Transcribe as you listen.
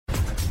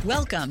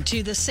Welcome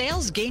to the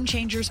Sales Game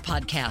Changers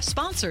podcast,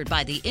 sponsored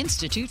by the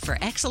Institute for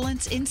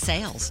Excellence in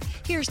Sales.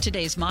 Here's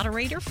today's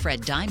moderator,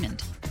 Fred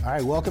Diamond. All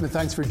right, welcome and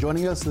thanks for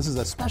joining us. This is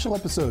a special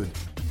episode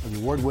of the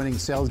award-winning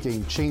Sales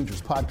Game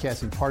Changers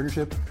podcast in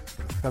partnership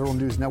with Federal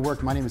News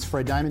Network. My name is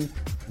Fred Diamond.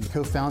 I'm the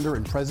co-founder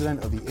and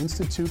president of the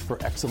Institute for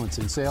Excellence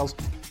in Sales.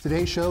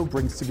 Today's show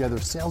brings together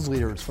sales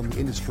leaders from the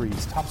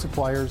industry's top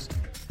suppliers,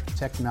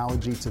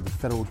 technology to the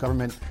federal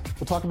government.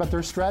 We'll talk about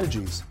their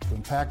strategies to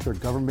impact their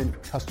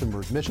government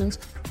customers' missions.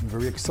 I'm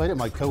very excited.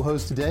 My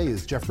co-host today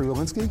is Jeffrey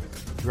Walensky,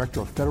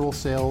 Director of Federal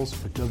Sales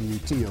for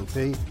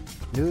WTOP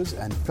News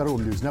and Federal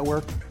News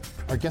Network.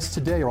 Our guests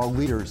today are all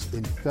leaders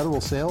in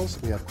federal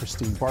sales. We have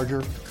Christine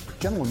Barger,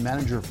 General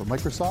Manager for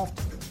Microsoft,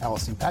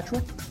 Allison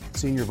Patrick,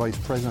 Senior Vice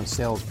President of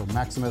Sales for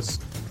Maximus,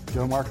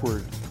 Joe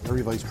Markward,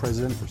 Area Vice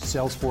President for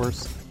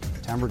Salesforce,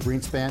 Tamara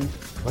Greenspan,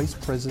 Vice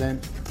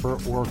President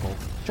for Oracle.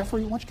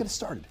 Jeffrey, why don't you get us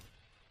started?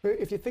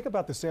 If you think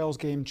about the Sales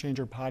Game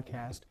Changer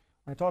podcast,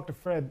 when I talked to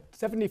Fred,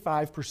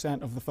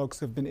 75% of the folks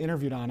who have been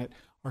interviewed on it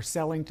are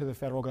selling to the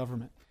federal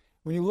government.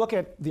 When you look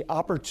at the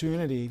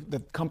opportunity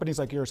that companies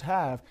like yours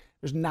have,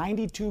 there's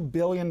 $92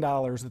 billion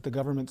that the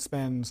government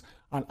spends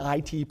on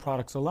IT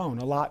products alone,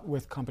 a lot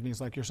with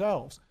companies like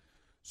yourselves.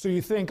 So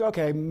you think,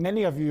 okay,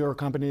 many of you are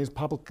companies,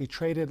 publicly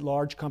traded,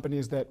 large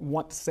companies that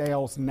want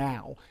sales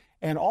now.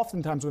 And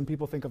oftentimes when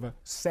people think of a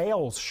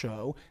sales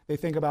show, they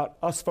think about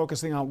us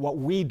focusing on what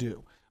we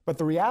do. But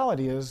the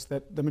reality is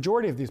that the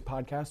majority of these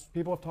podcasts,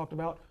 people have talked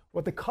about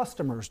what the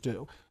customers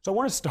do. So I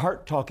want to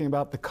start talking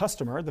about the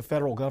customer, the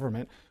federal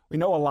government. We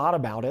know a lot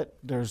about it.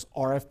 There's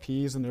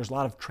RFPs and there's a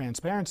lot of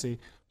transparency.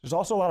 There's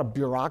also a lot of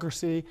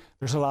bureaucracy.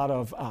 There's a lot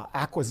of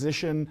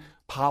acquisition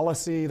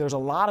policy. There's a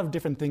lot of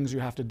different things you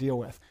have to deal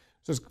with.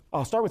 So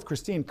I'll start with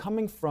Christine.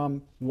 Coming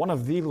from one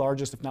of the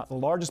largest, if not the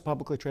largest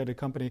publicly traded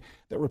company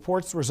that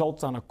reports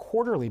results on a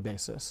quarterly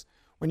basis,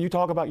 when you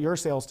talk about your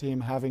sales team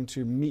having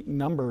to meet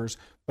numbers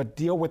but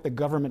deal with the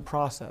government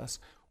process,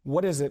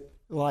 what is it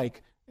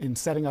like in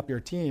setting up your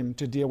team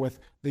to deal with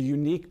the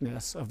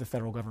uniqueness of the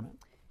federal government?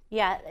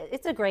 Yeah,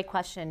 it's a great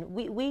question.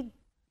 We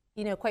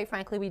quite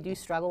frankly, we do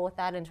struggle with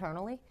that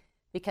internally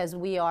because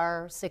we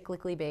are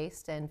cyclically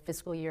based and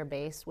fiscal year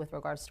based with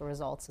regards to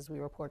results as we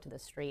report to the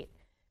street.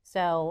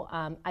 So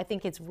I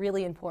think it's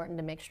really important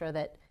to make sure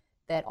that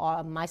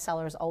my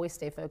sellers always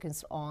stay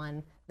focused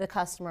on the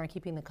customer and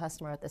keeping the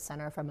customer at the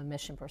center from a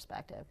mission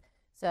perspective.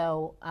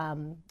 So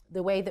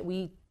the way that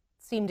we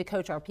seem to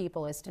coach our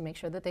people is to make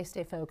sure that they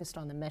stay focused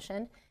on the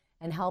mission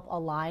and help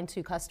align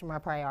to customer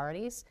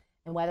priorities.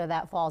 And whether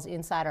that falls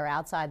inside or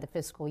outside the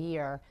fiscal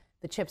year,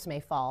 the chips may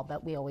fall,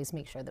 but we always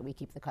make sure that we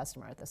keep the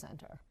customer at the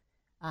center.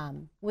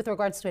 With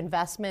regards to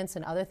investments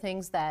and other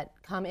things that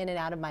come in and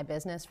out of my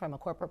business from a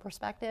corporate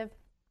perspective,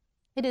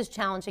 it is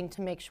challenging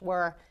to make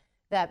sure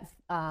that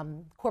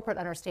corporate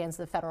understands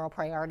the federal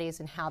priorities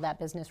and how that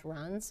business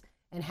runs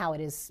and how it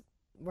is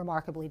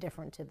remarkably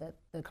different to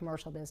the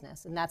commercial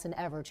business. And that's an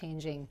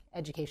ever-changing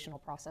educational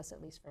process,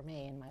 at least for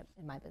me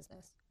in my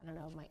business. I don't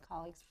know if my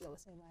colleagues feel the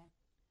same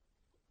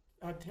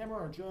way.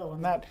 Tamara or Joe,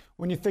 on that,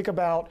 when you think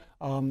about,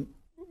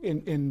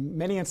 in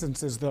many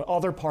instances, the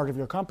other part of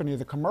your company,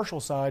 the commercial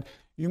side,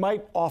 you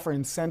might offer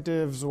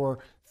incentives or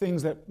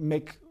things that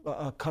make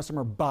a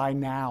customer buy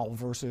now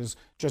versus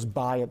just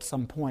buy at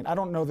some point. I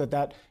don't know that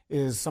that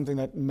is something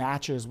that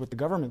matches with the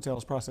government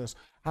sales process.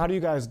 How do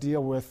you guys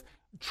deal with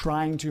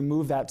trying to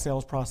move that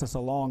sales process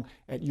along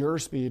at your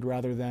speed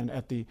rather than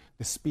at the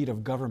speed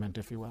of government,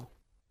 if you will?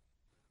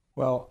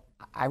 Well,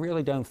 I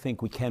really don't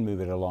think we can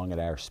move it along at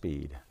our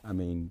speed. I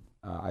mean,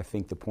 I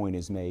think the point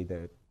is made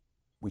that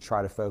we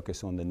try to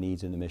focus on the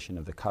needs and the mission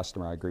of the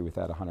customer. I agree with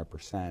that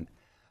 100%.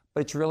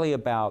 But it's really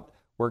about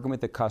working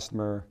with the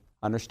customer,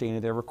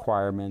 understanding their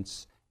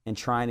requirements, and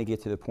trying to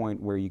get to the point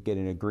where you get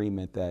an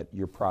agreement that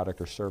your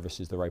product or service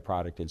is the right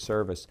product and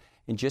service,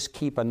 and just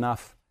keep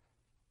enough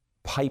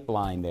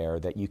pipeline there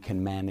that you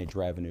can manage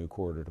revenue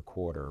quarter to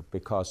quarter,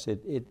 because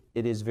it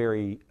is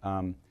very,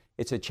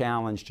 it's a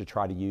challenge to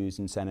try to use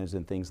incentives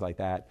and things like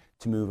that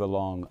to move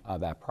along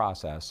that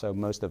process. So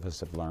most of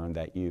us have learned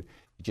that you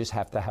just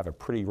have to have a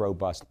pretty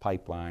robust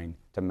pipeline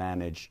to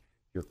manage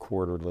your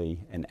quarterly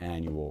and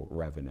annual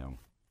revenue.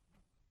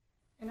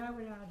 And I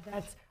would add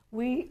that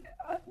we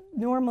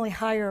normally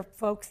hire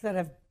folks that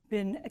have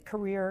been a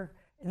career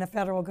in the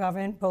federal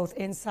government, both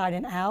inside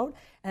and out,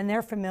 and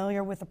they're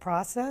familiar with the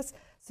process.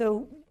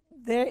 So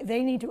they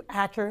need to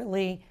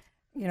accurately,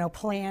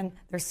 plan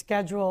their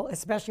schedule,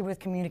 especially with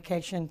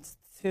communication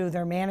to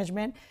their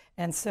management,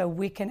 and so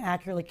we can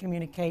accurately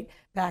communicate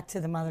back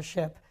to the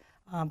mothership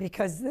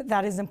because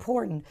that is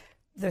important.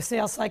 The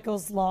sales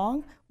cycle's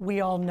long,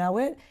 we all know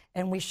it,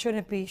 and we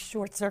shouldn't be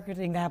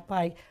short-circuiting that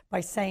by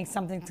saying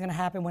something's going to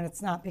happen when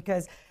it's not,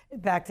 because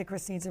back to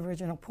Christine's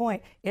original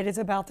point, it is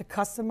about the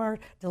customer,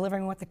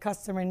 delivering what the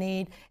customer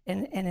need,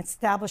 and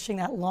establishing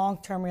that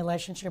long-term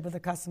relationship with the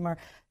customer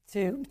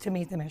to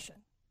meet the mission.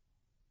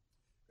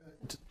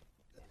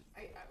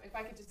 If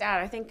I could just add,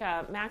 I think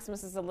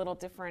Maximus is a little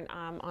different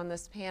on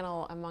this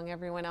panel among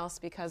everyone else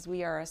because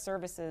we are a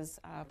services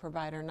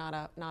provider,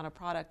 not a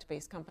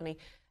product-based company.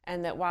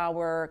 And that while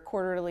we're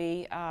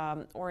quarterly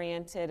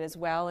oriented as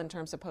well in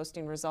terms of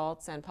posting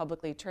results and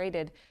publicly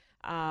traded,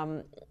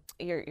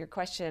 your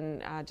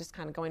question, just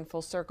kind of going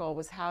full circle,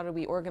 was how do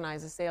we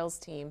organize a sales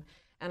team?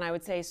 And I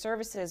would say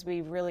services, we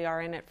really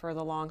are in it for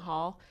the long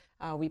haul.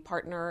 We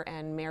partner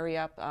and marry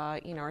up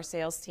our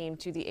sales team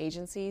to the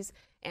agencies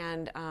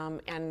and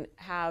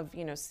have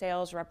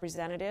sales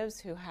representatives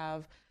who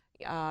have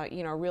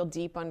a real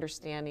deep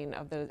understanding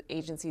of the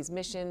agency's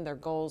mission, their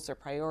goals, their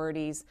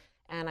priorities.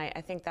 And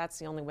I think that's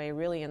the only way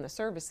really in the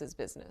services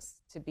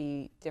business to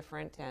be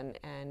different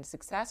and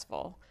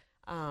successful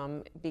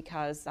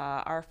because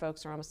our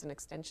folks are almost an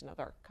extension of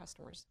our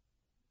customers.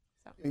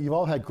 So. You've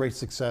all had great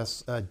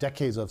success,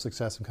 decades of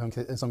success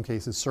in some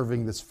cases,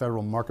 serving this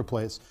federal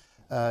marketplace.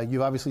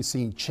 You've obviously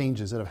seen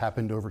changes that have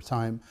happened over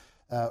time.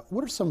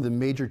 What are some of the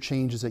major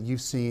changes that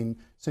you've seen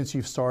since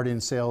you've started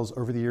in sales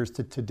over the years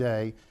to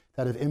today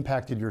that have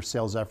impacted your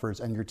sales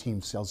efforts and your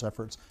team's sales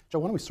efforts? Joe,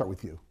 why don't we start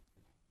with you?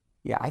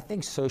 Yeah, I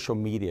think social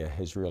media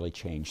has really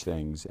changed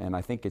things, and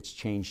I think it's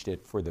changed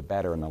it for the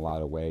better in a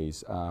lot of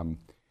ways.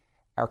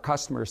 Our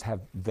customers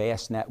have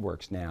vast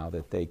networks now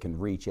that they can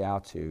reach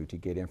out to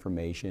get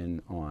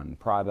information on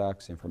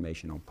products,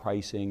 information on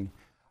pricing.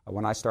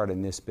 When I started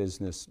in this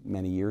business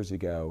many years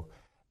ago,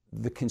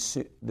 the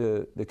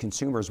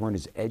consumers weren't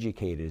as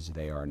educated as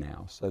they are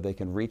now. So they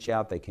can reach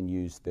out, they can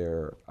use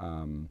their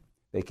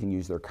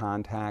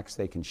contacts,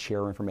 they can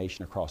share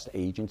information across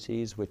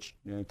agencies, which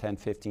 10,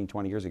 15,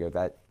 20 years ago,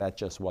 that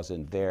just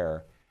wasn't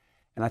there.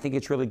 And I think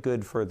it's really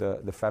good for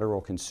the federal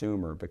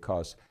consumer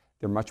because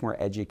they're much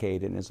more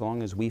educated, and as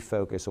long as we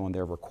focus on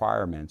their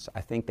requirements,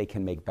 I think they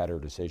can make better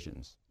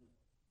decisions.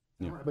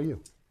 Yeah. How about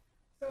you?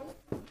 So,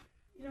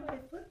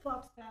 it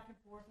flip-flops back and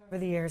forth over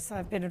the years.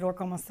 I've been at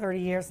Orc almost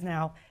 30 years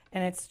now,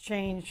 and it's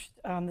changed.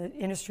 The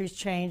industry's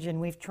changed, and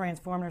we've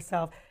transformed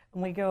ourselves.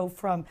 And we go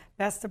from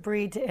best of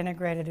breed to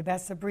integrated, to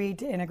best of breed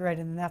to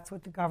integrated, and that's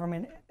what the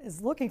government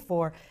is looking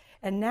for.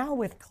 And now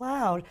with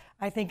cloud,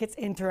 I think it's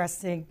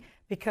interesting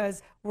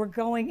because we're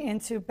going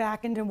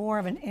back into more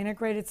of an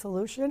integrated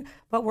solution,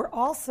 but we're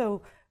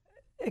also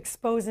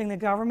exposing the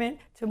government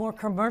to more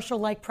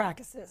commercial-like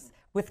practices.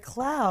 With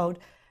cloud,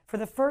 for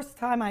the first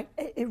time,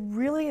 it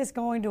really is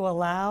going to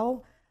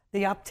allow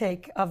the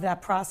uptake of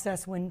that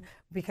process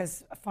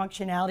because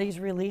functionality is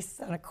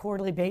released on a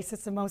quarterly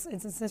basis in most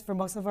instances for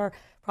most of our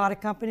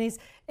product companies,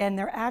 and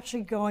they're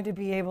actually going to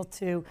be able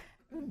to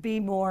be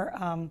more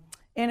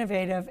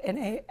innovative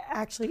and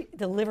actually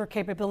deliver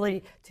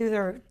capability to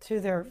their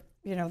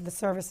the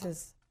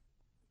services.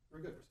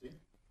 Very good, Christine.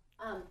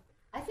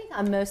 I think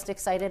I'm most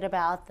excited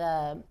about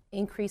the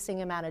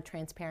increasing amount of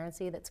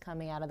transparency that's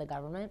coming out of the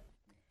government.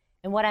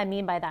 And what I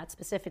mean by that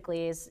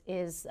specifically is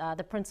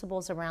the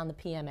principles around the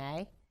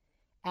PMA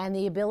and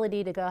the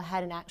ability to go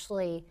ahead and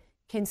actually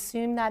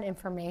consume that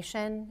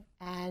information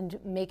and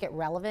make it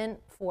relevant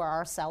for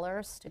our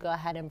sellers to go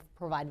ahead and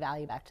provide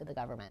value back to the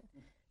government.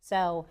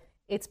 So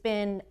it's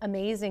been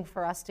amazing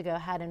for us to go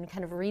ahead and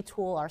kind of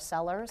retool our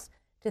sellers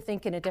to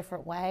think in a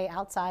different way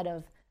outside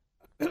of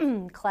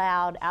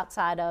cloud,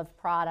 outside of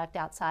product,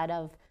 outside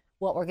of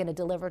what we're going to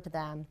deliver to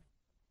them,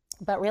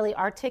 but really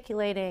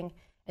articulating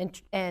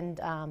and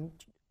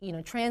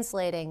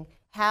translating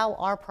how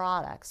our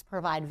products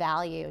provide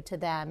value to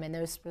them in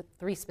those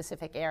three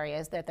specific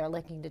areas that they're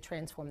looking to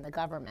transform the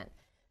government.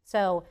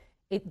 So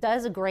it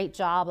does a great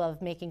job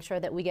of making sure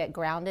that we get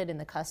grounded in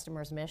the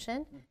customer's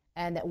mission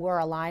and that we're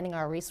aligning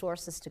our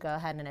resources to go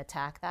ahead and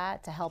attack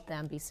that to help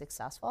them be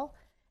successful.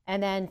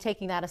 And then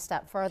taking that a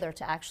step further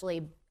to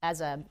actually,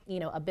 as a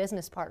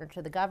business partner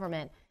to the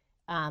government,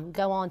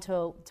 go on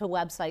to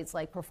websites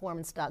like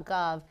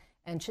performance.gov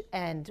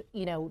and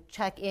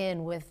check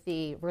in with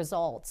the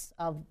results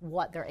of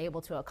what they're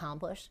able to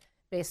accomplish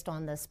based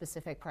on the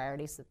specific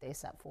priorities that they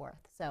set forth.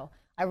 So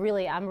I'm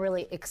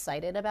really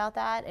excited about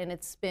that, and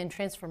it's been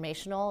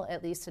transformational,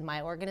 at least in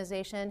my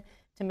organization,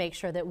 to make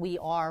sure that we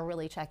are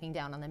really checking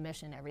down on the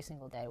mission every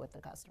single day with the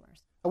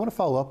customers. I want to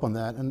follow up on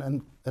that,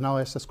 and I'll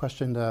ask this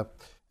question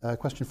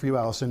for you,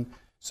 Allison.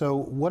 So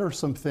what are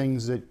some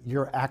things that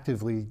you're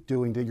actively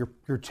doing, that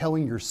you're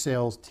telling your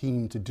sales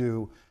team to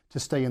do to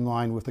stay in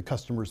line with the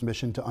customer's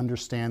mission, to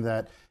understand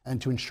that,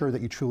 and to ensure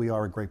that you truly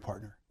are a great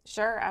partner?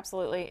 Sure,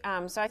 absolutely.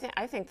 So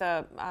I think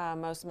the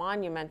most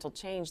monumental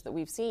change that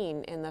we've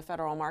seen in the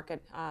federal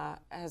market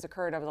has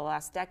occurred over the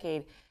last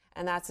decade,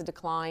 and that's a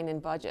decline in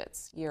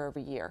budgets year over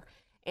year.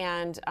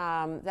 And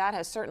that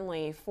has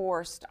certainly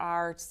forced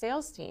our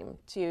sales team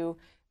to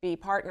be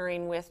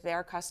partnering with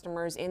their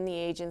customers in the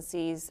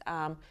agencies.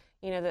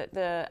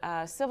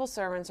 The civil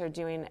servants are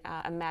doing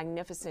a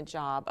magnificent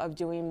job of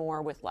doing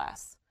more with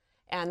less.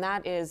 And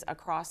that is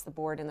across the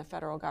board in the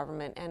federal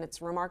government. And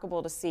it's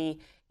remarkable to see,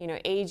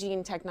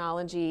 aging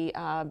technology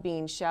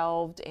being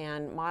shelved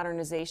and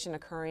modernization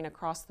occurring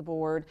across the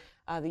board,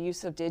 the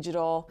use of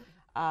digital.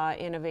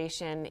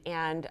 innovation,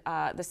 and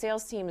the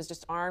sales team is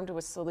just armed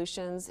with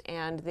solutions,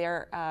 and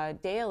they're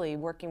daily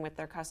working with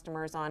their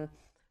customers on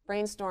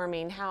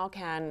brainstorming how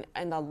can,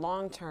 in the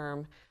long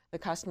term, the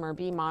customer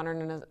be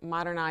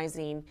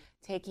modernizing,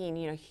 taking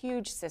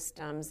huge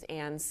systems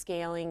and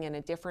scaling in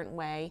a different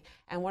way,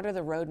 and what are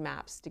the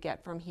roadmaps to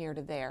get from here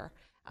to there.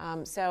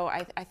 So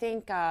I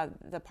think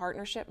the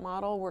partnership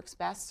model works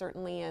best,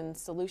 certainly in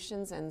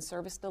solutions and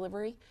service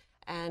delivery,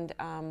 and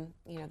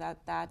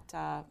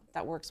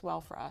that works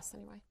well for us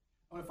anyway.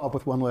 I want to follow up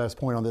with one last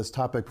point on this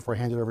topic before I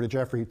hand it over to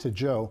Jeffrey. To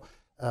Joe,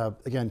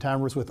 again,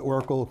 Tamara's with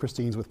Oracle,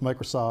 Christine's with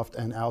Microsoft,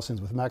 and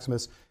Allison's with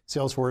Maximus.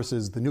 Salesforce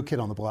is the new kid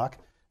on the block,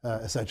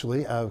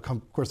 essentially. Of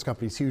course, the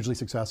company's hugely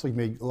successful. You've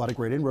made a lot of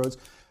great inroads.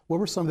 What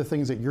were some of the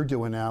things that you're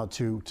doing now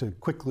to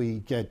quickly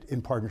get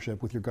in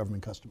partnership with your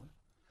government customer?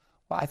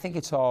 Well, I think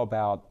it's all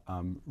about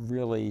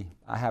really,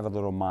 I have a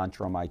little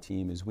mantra on my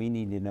team, is we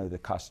need to know the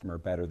customer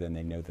better than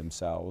they know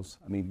themselves.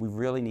 I mean, we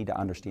really need to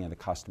understand the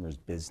customer's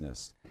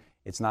business.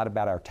 It's not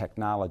about our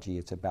technology,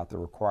 it's about the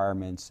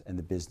requirements and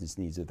the business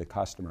needs of the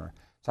customer.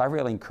 So I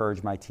really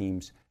encourage my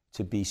teams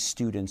to be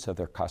students of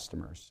their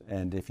customers.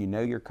 And if you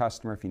know your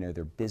customer, if you know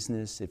their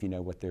business, if you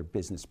know what their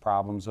business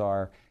problems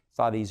are, it's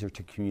a lot easier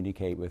to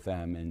communicate with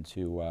them and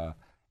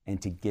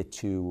to get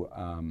to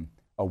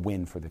a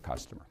win for the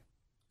customer.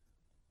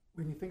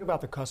 When you think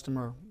about the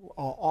customer,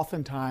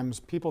 oftentimes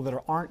people that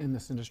aren't in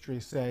this industry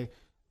say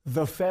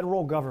the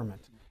federal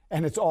government,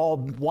 and it's all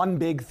one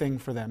big thing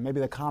for them. Maybe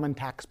the common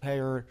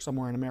taxpayer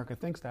somewhere in America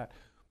thinks that.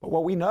 But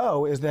what we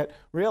know is that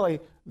really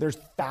there's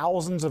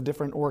thousands of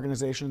different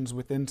organizations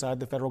inside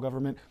the federal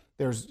government.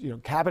 There's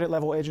cabinet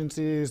level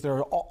agencies. There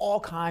are all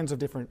kinds of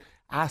different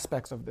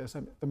aspects of this.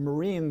 The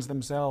Marines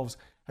themselves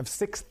have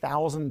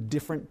 6,000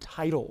 different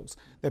titles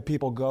that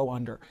people go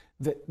under.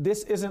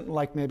 This isn't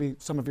like maybe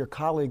some of your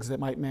colleagues that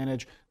might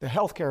manage the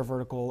healthcare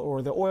vertical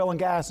or the oil and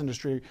gas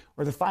industry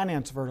or the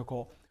finance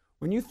vertical.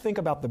 When you think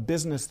about the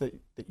business that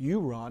you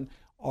run,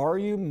 are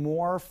you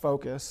more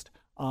focused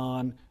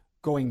on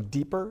going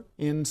deeper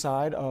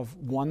inside of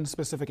one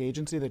specific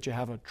agency that you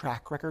have a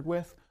track record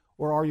with?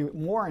 Or are you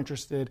more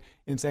interested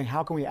in saying,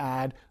 how can we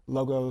add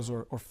logos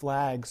or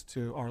flags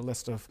to our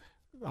list of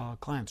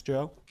clients?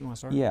 Joe, you want to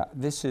start? Yeah,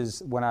 this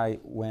is when I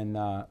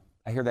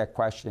hear that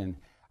question,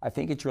 I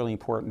think it's really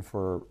important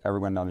for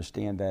everyone to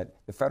understand that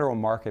the federal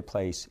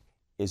marketplace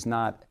is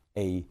not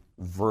a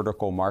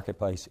vertical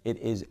marketplace. It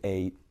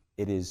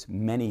is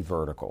many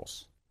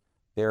verticals.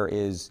 There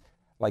is,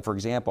 like for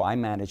example, I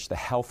manage the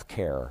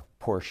healthcare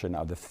portion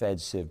of the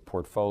FedCiv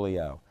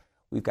portfolio.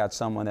 We've got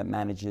someone that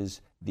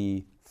manages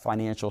the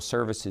financial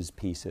services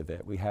piece of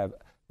it. We have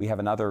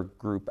another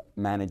group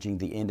managing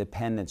the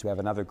independents. We have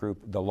another group,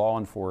 the law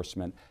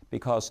enforcement,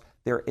 because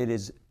it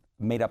is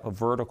made up of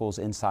verticals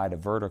inside of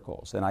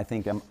verticals. And I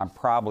think I'm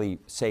probably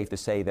safe to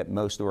say that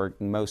most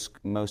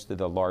of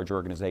the large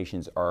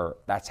organizations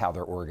that's how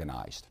they're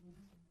organized.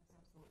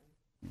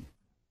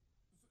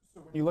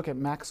 So when you look at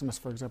Maximus,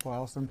 for example,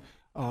 Allison,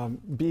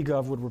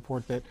 BGov would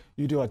report that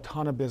you do a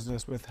ton of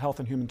business with Health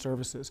and Human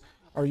Services.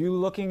 Are you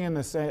looking in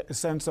the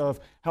sense of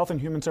Health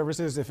and Human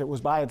Services, if it was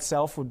by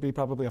itself, would be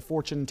probably a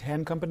Fortune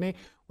 10 company?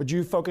 Would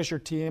you focus your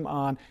team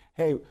on,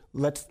 hey,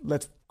 let's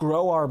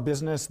grow our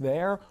business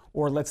there,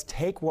 or let's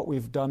take what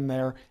we've done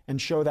there and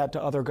show that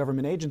to other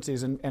government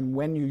agencies? And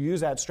when you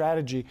use that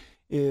strategy,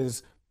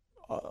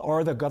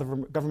 are the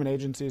government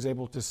agencies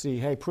able to see,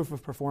 hey, proof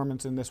of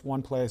performance in this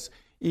one place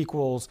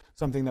equals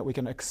something that we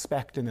can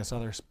expect in this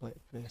other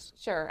place?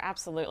 Sure,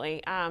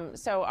 absolutely.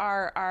 So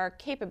our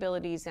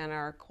capabilities and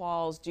our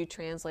quals do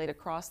translate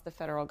across the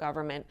federal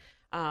government.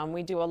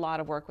 We do a lot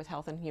of work with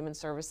Health and Human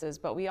Services,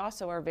 but we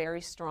also are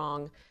very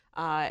strong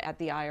at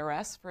the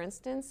IRS, for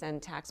instance,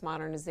 and tax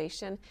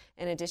modernization,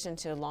 in addition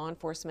to law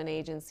enforcement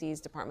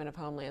agencies, Department of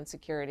Homeland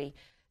Security.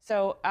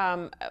 So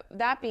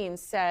that being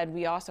said,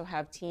 we also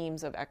have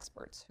teams of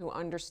experts who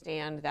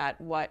understand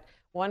that what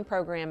one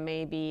program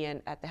may be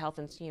at the Health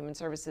and Human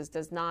Services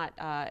does not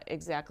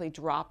exactly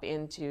drop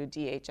into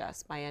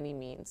DHS by any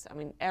means. I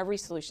mean, every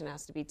solution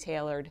has to be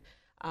tailored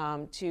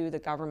to the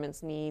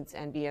government's needs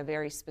and be a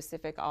very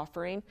specific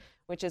offering,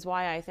 which is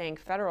why I think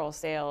federal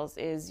sales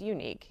is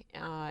unique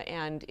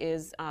and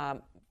is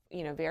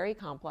very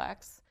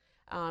complex.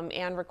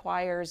 And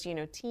requires,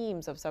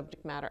 teams of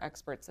subject matter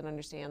experts that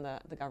understand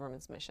the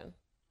government's mission.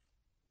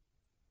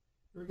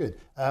 Very good.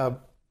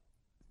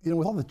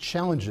 With all the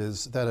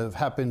challenges that have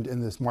happened in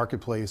this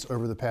marketplace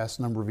over the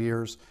past number of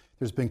years,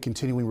 there's been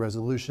continuing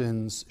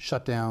resolutions,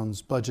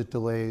 shutdowns, budget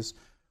delays.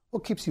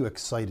 What keeps you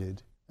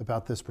excited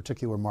about this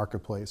particular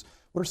marketplace?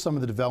 What are some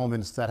of the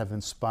developments that have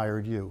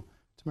inspired you?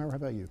 Tamara, how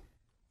about you?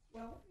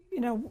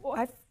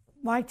 Well,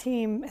 my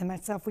team and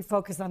myself, we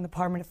focus on the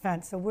Department of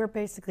Defense, so we're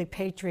basically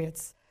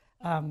patriots.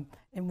 And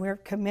we're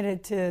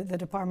committed to the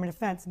Department of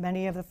Defense.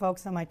 Many of the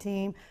folks on my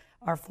team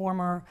are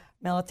former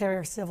military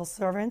or civil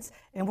servants,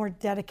 and we're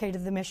dedicated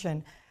to the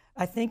mission.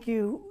 I think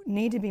you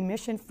need to be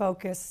mission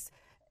focused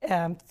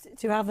to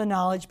have the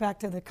knowledge. Back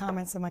to the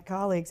comments of my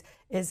colleagues,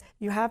 is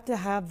you have to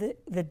have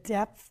the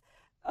depth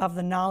of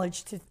the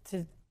knowledge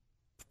to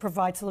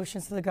provide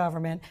solutions to the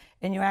government,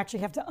 and you actually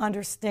have to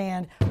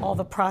understand all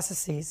the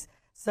processes.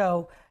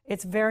 So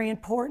it's very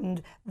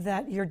important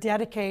that you're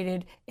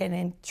dedicated and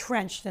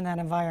entrenched in that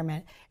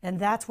environment. And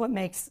that's what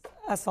makes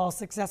us all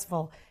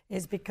successful,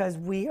 is because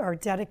we are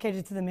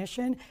dedicated to the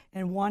mission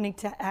and wanting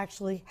to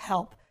actually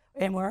help.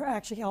 And we're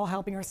actually all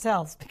helping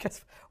ourselves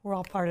because we're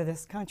all part of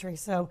this country.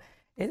 So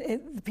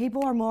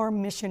people are more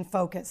mission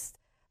focused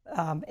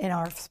in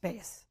our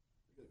space.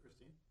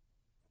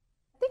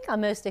 I think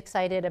I'm most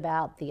excited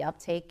about the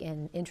uptake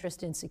and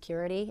interest in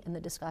security and the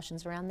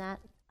discussions around that.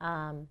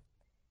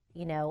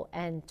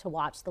 And to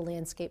watch the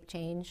landscape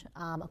change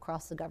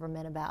across the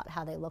government about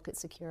how they look at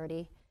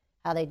security,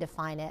 how they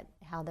define it,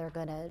 how they're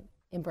going to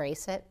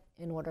embrace it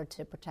in order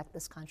to protect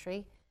this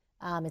country.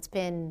 It's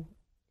been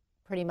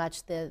pretty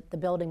much the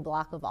building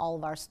block of all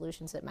of our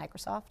solutions at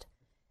Microsoft.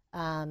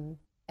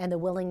 And the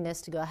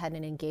willingness to go ahead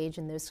and engage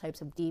in those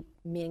types of deep,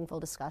 meaningful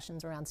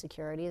discussions around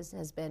security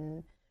has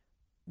been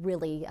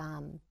really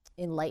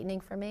enlightening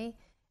for me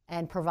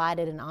and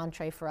provided an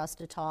entree for us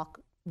to talk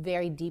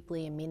very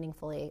deeply and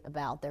meaningfully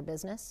about their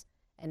business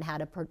and how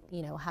to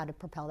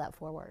propel that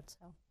forward.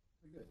 So.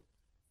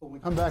 When we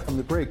come back from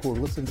the break,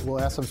 we'll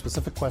ask some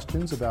specific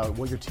questions about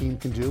what your team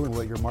can do and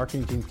what your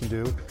marketing team can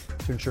do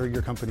to ensure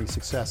your company's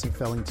success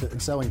in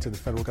selling to the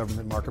federal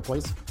government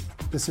marketplace.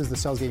 This is the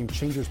Sales Game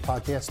Changers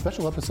podcast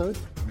special episode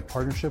in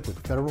partnership with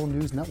Federal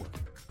News Network.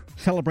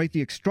 Celebrate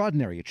the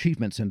extraordinary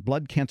achievements in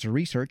blood cancer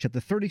research at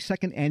the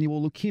 32nd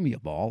Annual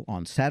Leukemia Ball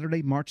on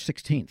Saturday, March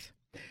 16th.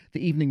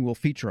 The evening will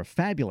feature a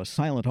fabulous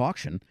silent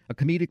auction, a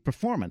comedic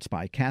performance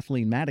by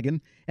Kathleen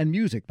Madigan, and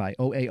music by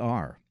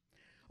OAR.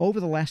 Over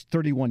the last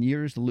 31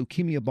 years, the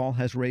Leukemia Ball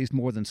has raised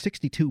more than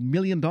 $62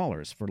 million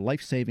for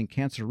life-saving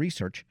cancer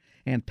research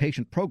and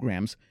patient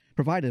programs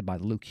provided by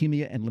the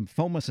Leukemia and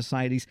Lymphoma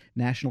Society's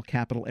National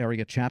Capital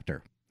Area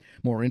Chapter.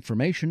 More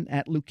information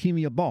at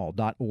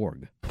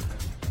leukemiaball.org.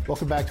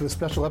 Welcome back to a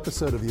special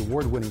episode of the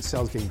award-winning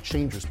Sales Game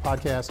Changers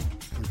podcast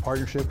in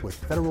partnership with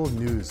Federal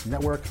News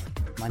Network.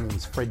 My name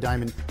is Fred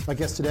Diamond. My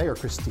guests today are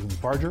Christine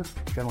Barger,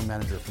 General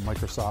Manager for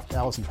Microsoft,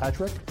 Allison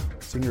Patrick,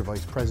 Senior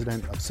Vice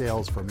President of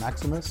Sales for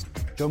Maximus,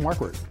 Joe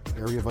Marquardt,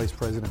 Area Vice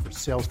President for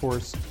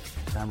Salesforce,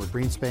 Tamara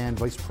Greenspan,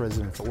 Vice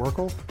President for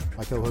Oracle.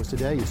 My co-host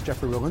today is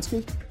Jeffrey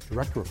Walensky,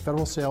 Director of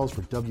Federal Sales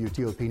for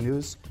WTOP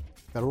News,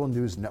 Federal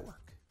News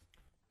Network.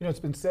 It's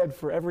been said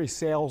for every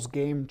sales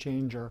game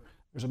changer,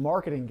 there's a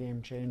marketing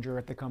game changer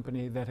at the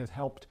company that has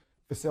helped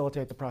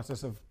facilitate the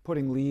process of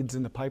putting leads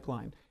in the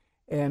pipeline.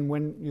 And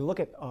when you look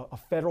at a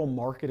federal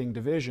marketing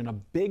division, a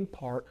big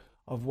part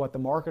of what the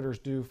marketers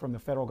do from the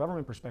federal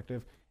government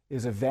perspective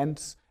is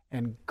events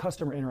and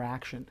customer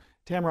interaction.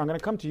 Tamara, I'm going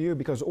to come to you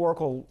because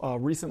Oracle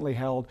recently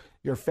held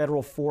your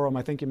federal forum.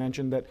 I think you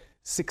mentioned that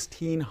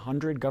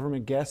 1,600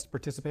 government guests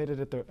participated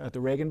at the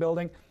Reagan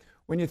Building.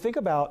 When you think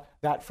about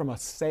that from a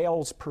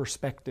sales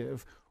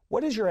perspective,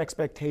 what is your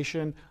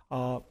expectation,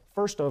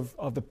 first of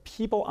the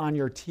people on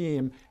your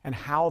team and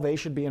how they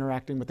should be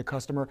interacting with the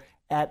customer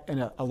at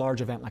a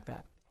large event like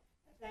that?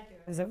 Thank you.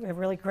 It was a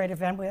really great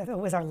event. It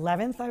was our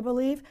 11th, I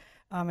believe.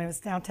 It was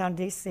downtown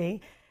DC.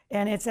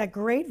 And it's a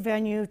great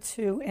venue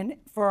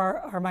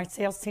for my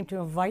sales team to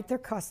invite their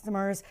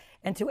customers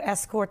and to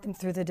escort them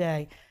through the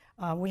day.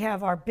 We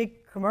have our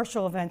big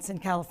commercial events in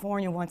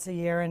California once a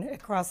year, and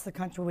across the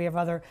country we have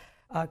other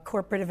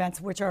corporate events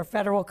which our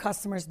federal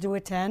customers do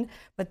attend,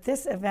 but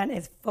this event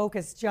is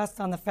focused just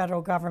on the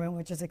federal government,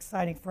 which is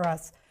exciting for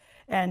us.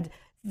 And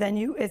then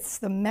it's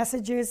the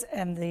messages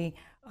and the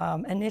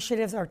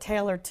initiatives are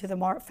tailored to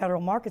the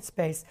federal market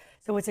space.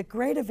 So it's a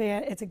great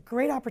event. It's a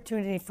great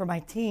opportunity for my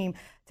team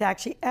to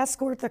actually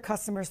escort the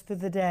customers through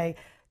the day,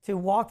 to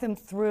walk them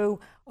through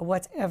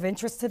what's of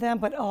interest to them,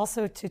 but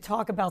also to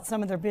talk about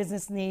some of their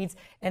business needs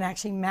and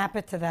actually map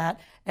it to that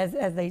as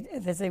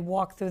they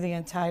walk through the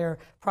entire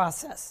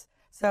process.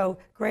 So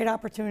great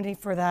opportunity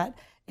for that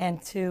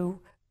and to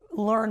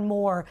learn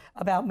more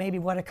about maybe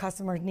what a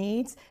customer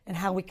needs and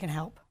how we can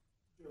help.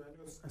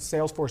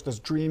 Salesforce does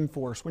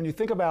Dreamforce. When you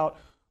think about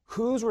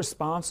who's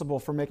responsible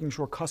for making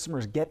sure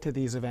customers get to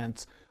these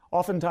events,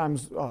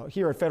 oftentimes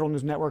here at Federal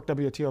News Network,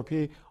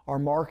 WTOP, our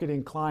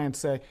marketing clients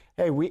say,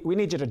 hey, we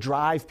need you to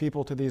drive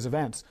people to these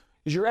events.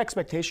 Is your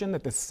expectation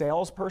that the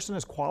salesperson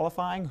is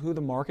qualifying who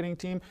the marketing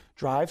team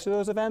drives to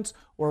those events,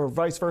 or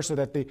vice versa,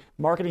 that the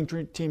marketing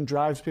team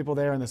drives people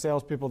there and the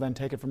salespeople then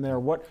take it from there?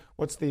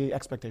 What's the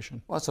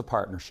expectation? Well, it's a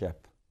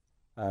partnership.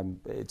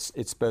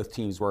 It's both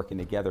teams working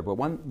together. But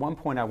one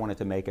point I wanted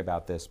to make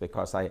about this,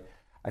 because I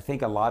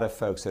think a lot of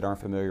folks that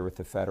aren't familiar with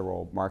the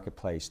federal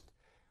marketplace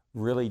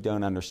really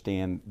don't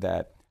understand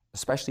that,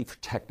 especially for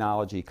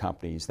technology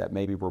companies that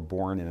maybe were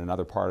born in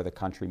another part of the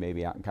country,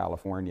 maybe out in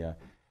California,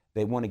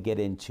 they want to get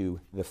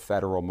into the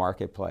federal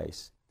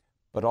marketplace,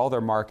 but all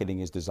their marketing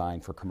is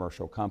designed for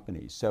commercial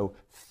companies. So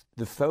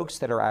the folks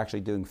that are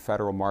actually doing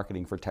federal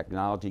marketing for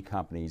technology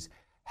companies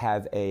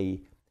have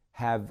a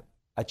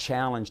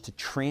challenge to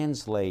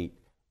translate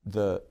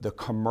the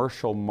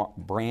commercial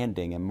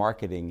branding and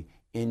marketing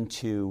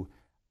into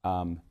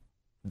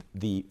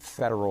the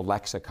federal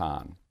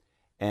lexicon.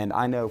 And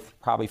I know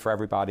probably for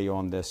everybody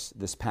on this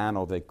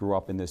panel that grew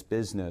up in this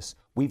business,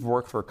 we've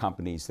worked for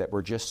companies that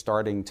were just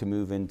starting to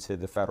move into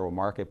the federal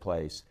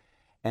marketplace.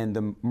 And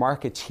the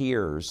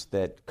marketeers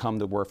that come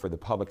to work for the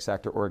public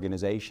sector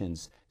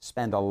organizations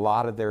spend a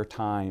lot of their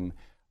time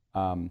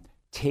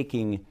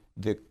taking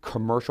the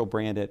commercial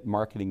branded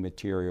marketing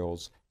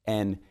materials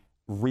and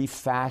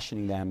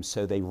refashioning them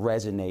so they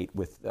resonate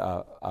with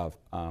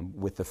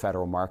the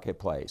federal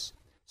marketplace.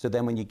 So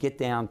then when you get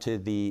down to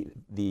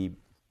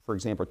for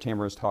example,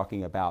 Tamara was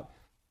talking about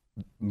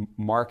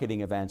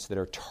marketing events that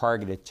are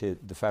targeted to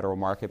the federal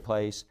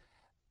marketplace,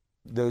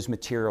 those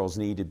materials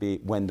need to be,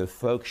 when the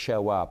folks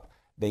show up,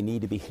 they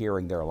need to be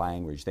hearing their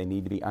language. They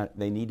need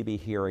to be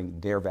hearing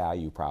their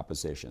value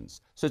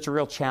propositions. So it's a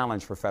real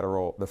challenge for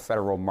the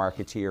federal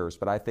marketeers,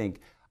 but I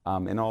think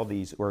in all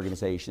these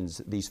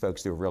organizations, these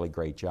folks do a really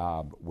great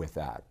job with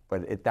that.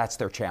 But that's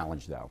their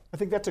challenge, though. I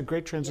think that's a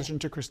great transition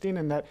to Christine,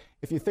 in that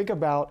if you think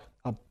about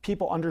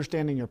people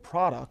understanding your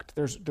product,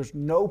 there's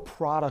no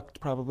product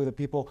probably that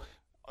people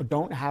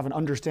don't have an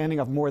understanding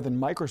of more than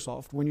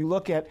Microsoft. When you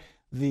look at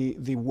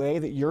the way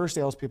that your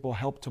salespeople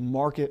help to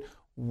market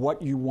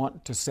what you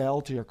want to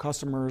sell to your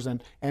customers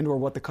and or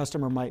what the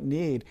customer might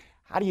need,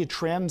 how do you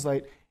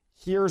translate,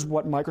 here's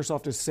what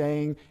Microsoft is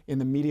saying in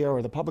the media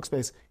or the public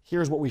space,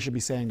 here's what we should be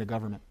saying to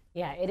government?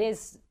 Yeah, it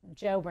is.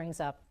 Joe brings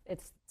up,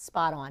 it's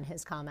spot on,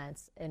 his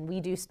comments. And we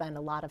do spend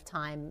a lot of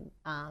time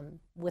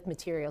with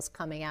materials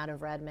coming out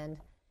of Redmond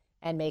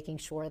and making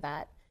sure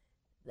that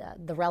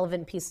the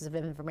relevant pieces of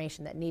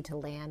information that need to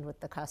land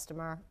with the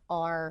customer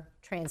are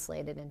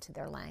translated into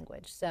their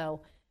language.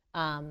 So,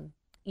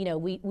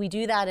 we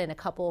do that in a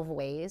couple of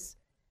ways,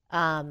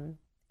 and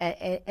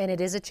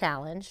it is a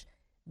challenge,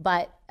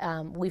 but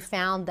we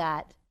found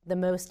that the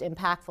most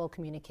impactful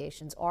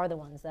communications are the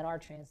ones that are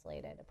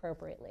translated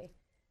appropriately.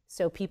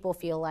 So people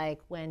feel like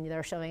when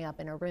they're showing up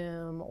in a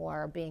room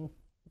or being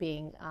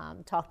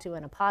talked to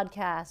in a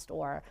podcast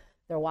or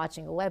they're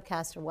watching a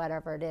webcast or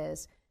whatever it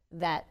is,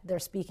 that they're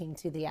speaking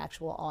to the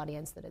actual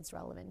audience that it's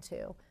relevant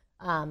to.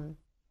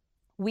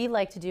 We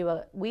like to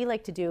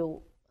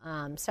do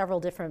several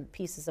different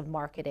pieces of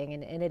marketing,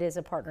 and it is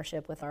a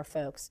partnership with our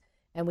folks.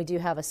 And we do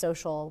have a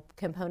social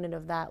component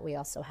of that. We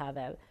also have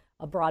a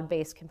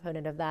broad-based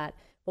component of that.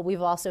 But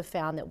we've also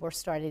found that we're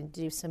starting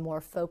to do some more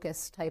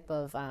focused type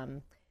of,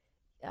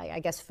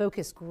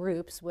 focus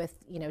groups with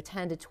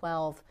 10 to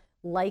 12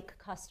 like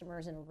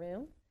customers in a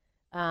room,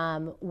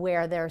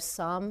 where there's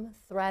some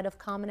thread of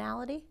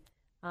commonality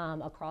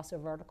across a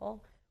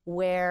vertical,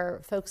 where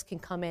folks can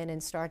come in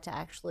and start to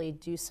actually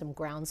do some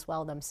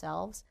groundswell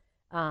themselves,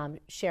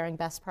 sharing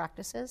best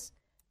practices,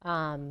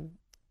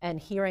 and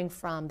hearing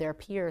from their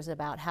peers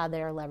about how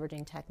they're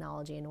leveraging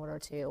technology in order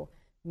to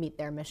meet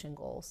their mission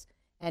goals.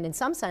 And in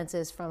some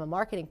senses, from a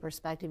marketing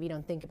perspective, you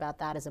don't think about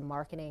that as a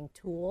marketing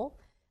tool,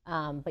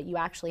 but you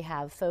actually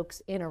have folks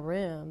in a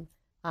room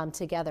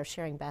together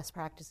sharing best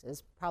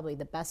practices, probably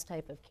the best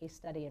type of case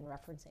study and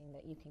referencing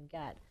that you can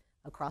get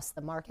across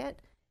the market.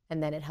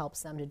 And then it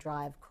helps them to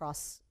drive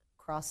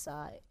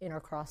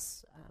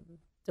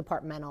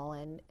departmental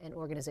and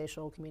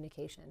organizational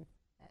communication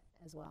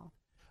as well.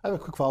 I have a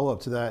quick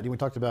follow-up to that. We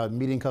talked about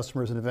meeting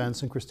customers and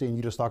events, and Christine,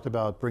 you just talked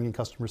about bringing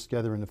customers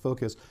together into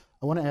focus.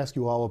 I want to ask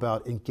you all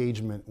about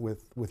engagement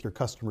with your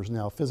customers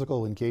now,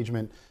 physical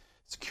engagement.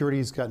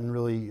 Security's gotten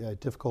really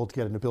difficult to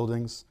get into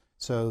buildings.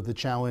 So the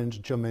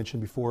challenge Joe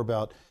mentioned before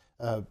about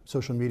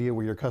social media,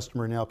 where your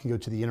customer now can go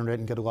to the internet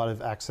and get a lot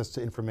of access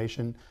to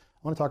information. I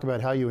want to talk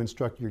about how you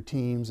instruct your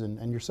teams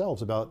and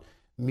yourselves about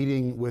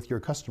meeting with your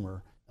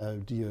customer.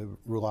 Do you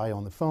rely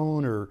on the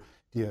phone, or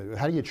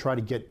how do you try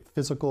to get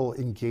physical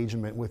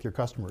engagement with your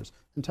customers?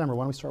 And Tamara,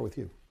 why don't we start with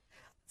you?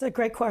 It's a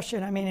great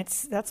question. I mean,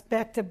 that's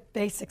back to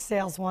basic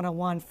sales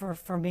 101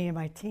 for me and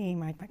my team.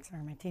 My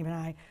team and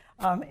I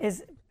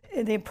is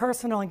the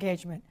personal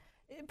engagement.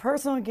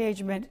 Personal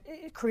engagement,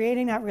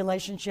 creating that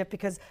relationship,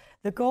 because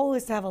the goal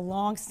is to have a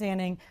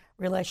long-standing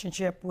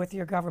relationship with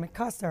your government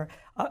customer.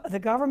 The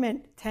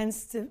government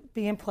tends to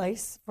be in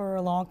place for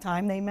a long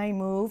time. They may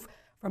move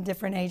from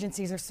different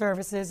agencies or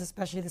services,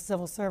 especially the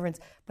civil servants,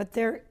 but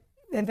they're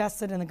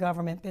invested in the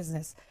government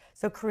business.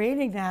 So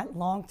creating that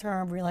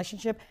long-term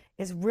relationship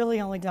is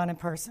really only done in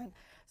person.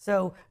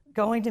 So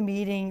going to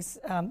meetings,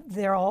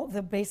 they'll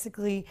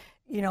basically,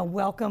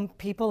 welcome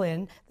people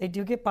in. They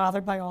do get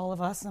bothered by all of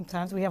us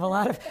sometimes. We have a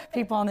lot of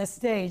people on this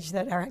stage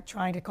that are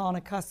trying to call in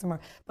a customer.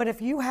 But if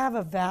you have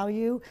a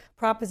value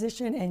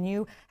proposition and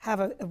you have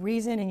a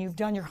reason and you've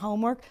done your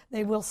homework,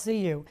 they will see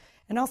you.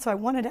 And also, I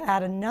wanted to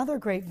add another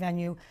great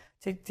venue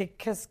to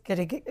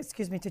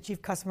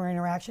Chief Customer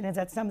Interaction is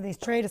that some of these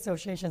trade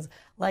associations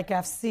like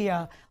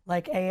AFCEA,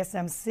 like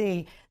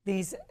ASMC,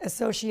 these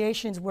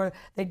associations where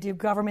they do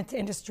government to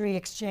industry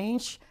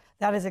exchange,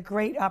 that is a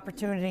great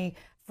opportunity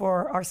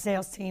for our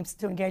sales teams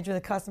to engage with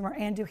the customer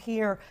and to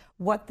hear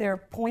what their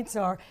points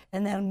are.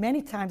 And then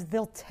many times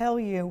they'll tell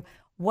you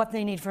what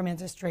they need from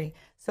industry.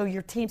 So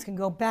your teams can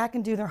go back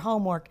and do their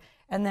homework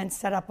and then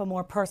set up a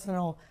more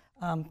personal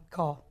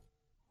call.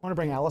 I want to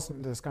bring Allison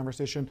into this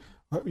conversation.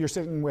 You're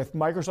sitting with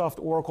Microsoft,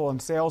 Oracle, and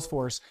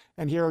Salesforce,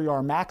 and here you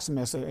are,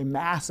 Maximus, a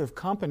massive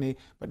company,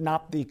 but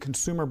not the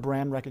consumer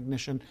brand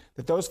recognition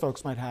that those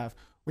folks might have.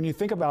 When you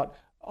think about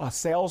a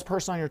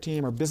salesperson on your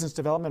team or business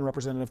development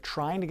representative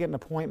trying to get an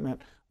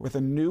appointment with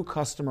a new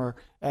customer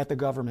at the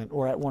government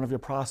or at one of your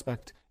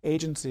prospect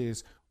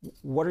agencies,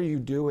 what are you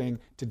doing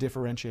to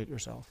differentiate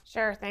yourself?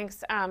 Sure,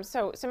 thanks.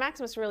 So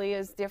Maximus really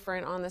is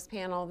different on this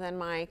panel than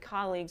my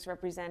colleagues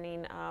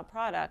representing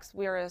products.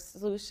 We're a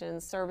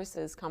solutions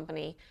services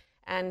company,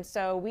 and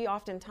so we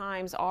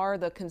oftentimes are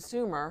the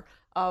consumer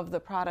of the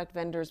product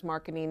vendor's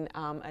marketing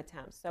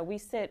attempts. So we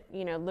sit,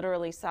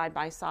 literally side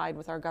by side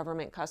with our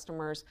government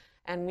customers,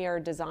 and we are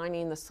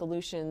designing the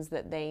solutions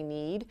that they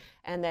need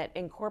and that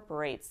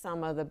incorporate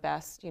some of the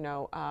best,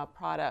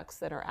 products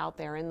that are out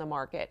there in the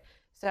market.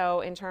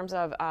 So in terms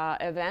of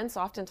events,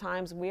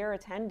 oftentimes we're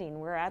attending.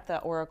 We're at the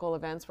Oracle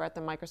events, we're at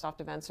the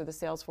Microsoft events or the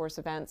Salesforce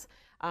events,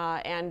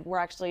 and we're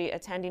actually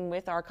attending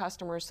with our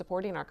customers,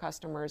 supporting our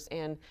customers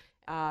in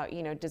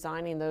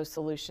designing those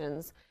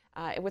solutions.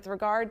 With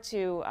regard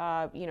to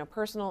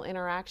personal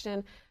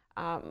interaction,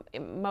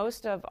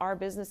 most of our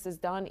business is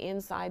done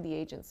inside the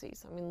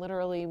agencies. I mean,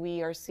 literally,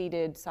 we are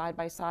seated side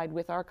by side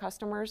with our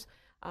customers.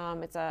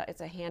 It's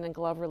a hand and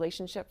glove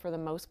relationship for the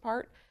most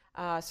part.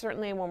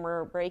 Certainly, when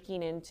we're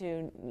breaking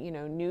into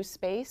new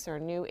space or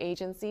new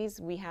agencies,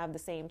 we have the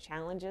same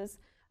challenges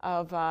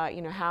of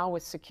how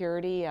with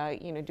security,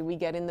 do we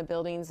get in the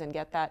buildings and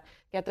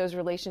get those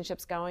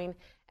relationships going?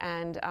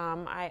 And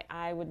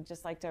I would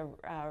just like to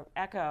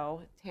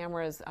echo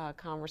Tamara's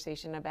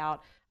conversation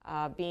about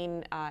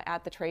being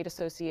at the trade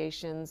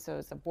association. So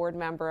as a board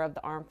member of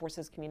the Armed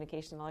Forces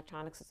Communication and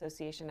Electronics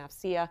Association,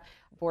 AFCEA,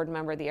 board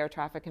member of the Air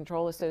Traffic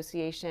Control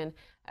Association,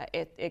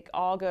 it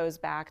all goes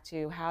back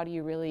to how do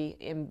you really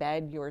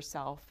embed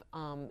yourself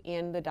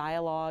in the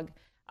dialogue,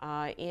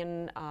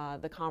 in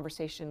the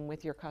conversation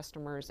with your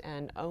customers,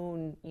 and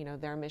own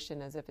their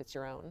mission as if it's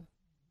your own.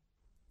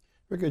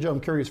 Very good, Joe.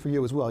 I'm curious for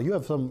you as well. You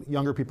have some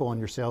younger people on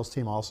your sales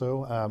team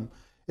also.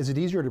 Is it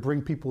easier to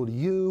bring people to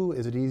you?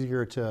 Is it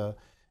easier to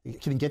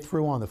can you get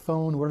through on the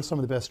phone? What are some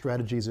of the best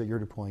strategies that you're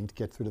deploying to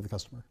get through to the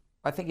customer?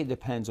 I think it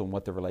depends on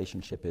what the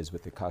relationship is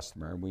with the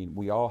customer.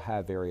 We all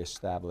have very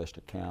established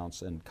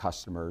accounts and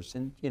customers,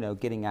 and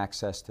getting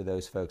access to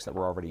those folks that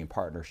we're already in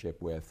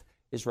partnership with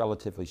is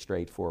relatively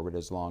straightforward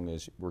as long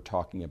as we're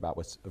talking about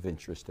what's of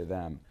interest to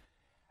them.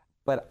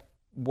 But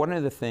one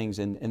of the things,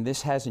 and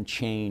this hasn't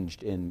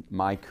changed in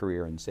my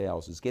career in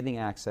sales, is getting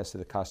access to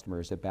the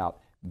customer is about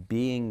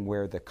being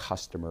where the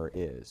customer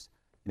is.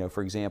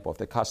 For example,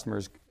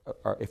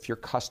 if your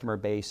customer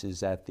base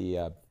is at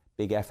the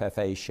big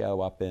FFA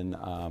show up in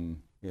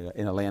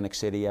Atlantic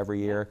City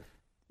every year,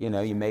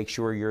 you make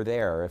sure you're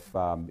there. If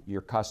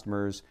your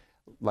customers,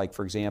 like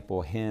for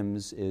example,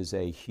 HIMSS is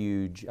a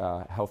huge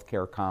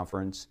healthcare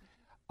conference.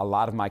 A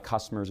lot of my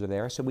customers are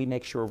there, so we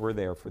make sure we're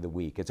there for the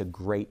week. It's a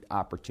great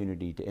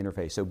opportunity to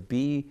interface. So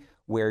be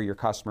where your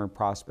customer and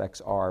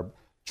prospects are,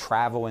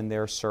 travel in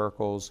their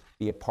circles,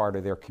 be a part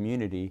of their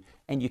community,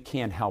 and you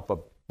can't help but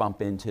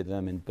bump into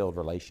them and build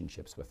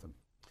relationships with them.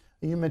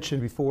 You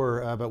mentioned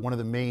before about one of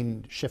the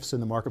main shifts in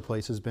the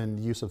marketplace has been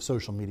the use of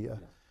social media.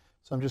 Yeah.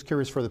 So I'm just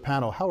curious for the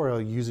panel, how are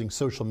you using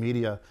social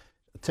media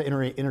to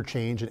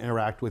interchange and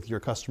interact with your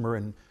customer,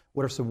 and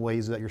what are some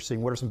ways that you're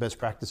seeing, what are some best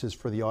practices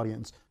for the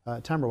audience?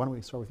 Tamara, why don't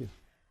we start with you?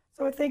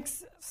 So I think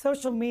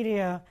social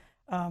media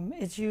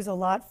is used a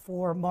lot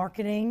for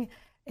marketing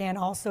and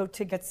also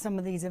to get some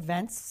of these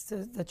events, to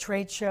the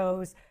trade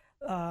shows.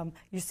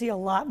 You see a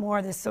lot more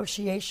of the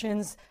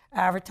associations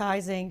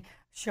advertising,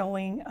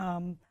 showing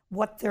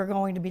what they're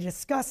going to be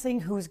discussing,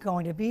 who's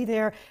going to be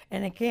there.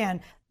 And again,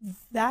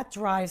 that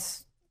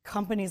drives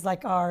companies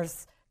like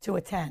ours to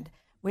attend.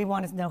 We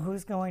want to know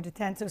who's going to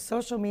attend. So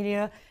social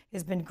media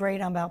has been great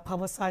about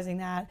publicizing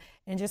that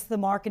and just the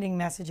marketing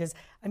messages.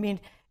 I mean,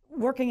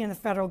 working in the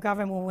federal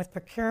government with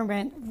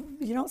procurement,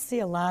 you don't see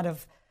a lot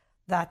of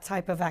that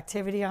type of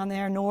activity on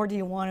there, nor do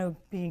you want to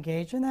be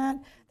engaged in that.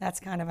 That's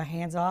kind of a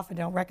hands-off. I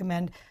don't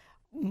recommend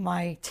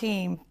my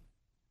team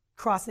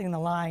crossing the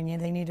line.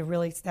 They need to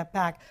really step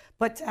back.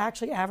 But to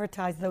actually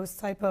advertise those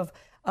type of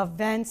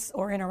events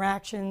or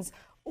interactions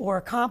or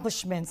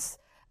accomplishments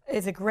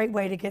is a great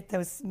way to get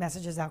those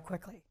messages out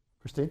quickly.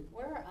 Christine?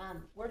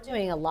 We're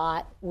doing a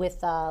lot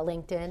with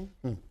LinkedIn,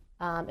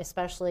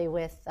 especially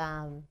with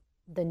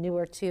the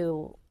newer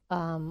two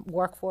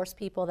workforce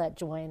people that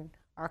join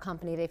our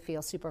company. They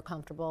feel super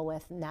comfortable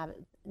with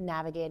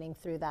navigating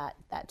through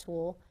that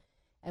tool.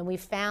 And we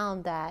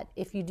found that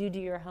if you do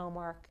your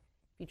homework,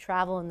 you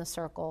travel in the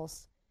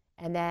circles,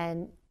 and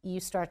then you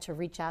start to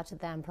reach out to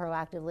them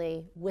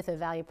proactively with a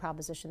value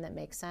proposition that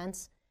makes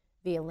sense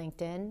via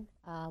LinkedIn.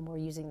 We're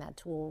using that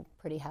tool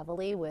pretty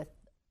heavily with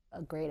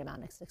a great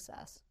amount of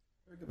success.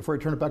 Before I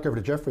turn it back over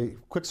to Jeffrey,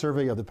 quick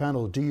survey of the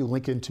panel. Do you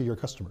link into your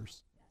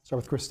customers? Start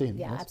with Christine.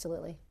 Yeah, yes?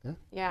 Absolutely.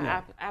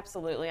 Yeah,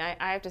 absolutely.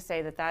 I have to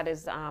say that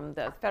is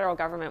the federal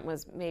government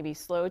was maybe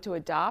slow to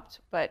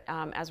adopt, but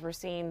as we're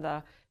seeing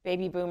the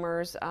baby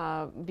boomers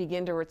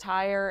begin to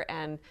retire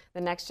and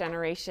the next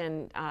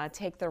generation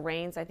take the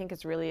reins. I think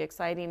it's really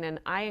exciting, and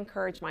I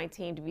encourage my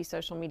team to be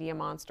social media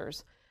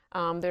monsters.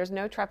 There's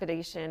no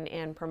trepidation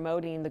in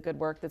promoting the good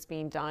work that's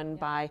being done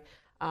by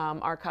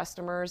our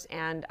customers,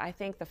 and I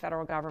think the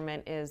federal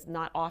government is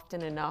not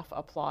often enough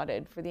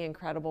applauded for the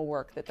incredible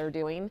work that they're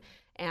doing.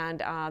 And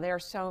there are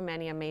so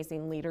many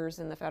amazing leaders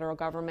in the federal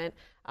government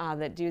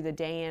that do the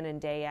day in and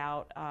day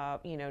out,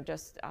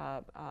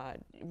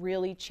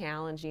 really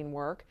challenging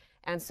work.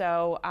 And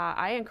so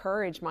I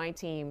encourage my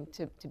team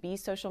to be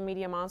social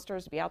media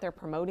monsters, to be out there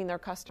promoting their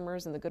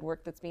customers and the good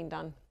work that's being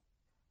done.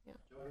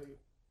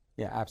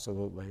 Yeah,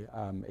 absolutely.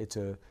 It's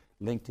a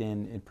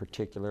LinkedIn in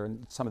particular,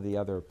 and some of the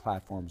other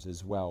platforms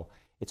as well.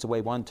 It's a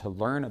way, one, to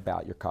learn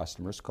about your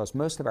customers, because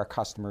most of our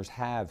customers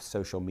have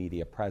social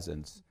media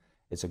presence.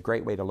 It's a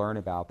great way to learn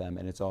about them,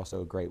 and it's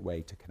also a great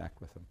way to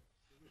connect with them.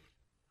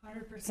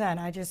 100%.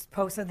 I just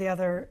posted the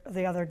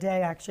other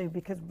day, actually,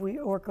 because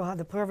Oracle had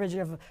the privilege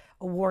of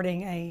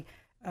awarding a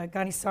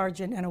Gunny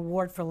Sargent an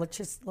award for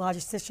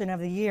Logistician of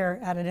the Year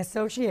at an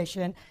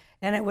association,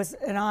 and it was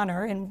an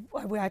honor, and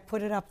I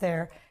put it up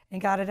there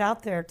and got it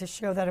out there to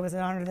show that it was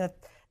an honor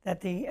that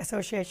the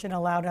association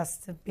allowed us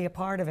to be a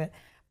part of it.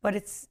 But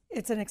it's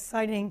an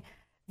exciting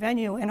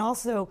venue, and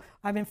also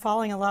I've been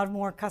following a lot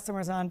more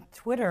customers on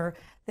Twitter.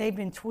 They've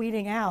been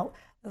tweeting out,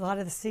 a lot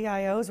of the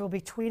CIOs will be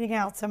tweeting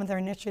out some of their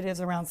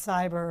initiatives around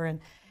cyber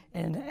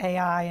and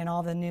AI and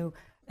all the new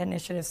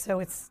initiatives. So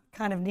it's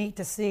kind of neat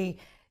to see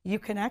you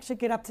can actually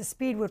get up to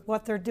speed with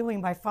what they're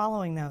doing by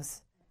following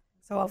those.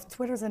 So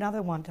Twitter's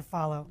another one to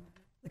follow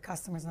the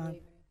customers on.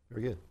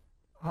 Very good.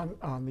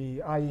 On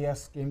the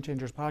IES Game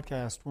Changers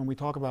podcast, when we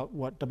talk about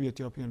what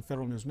WTOP and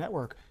Federal News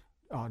Network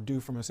do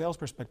from a sales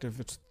perspective,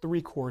 it's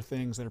 3 core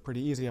things that are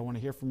pretty easy. I want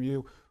to hear from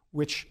you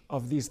which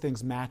of these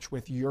things match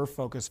with your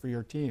focus for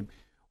your team.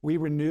 We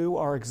renew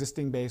our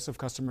existing base of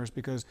customers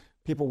because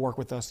people work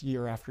with us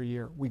year after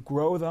year. We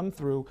grow them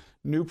through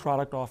new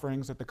product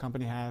offerings that the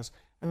company has,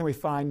 and then we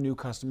find new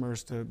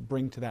customers to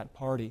bring to that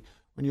party.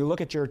 When you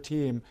look at your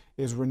team,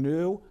 is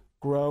renew,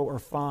 grow, or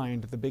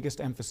find the biggest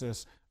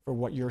emphasis for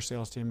what your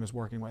sales team is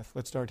working with?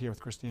 Let's start here with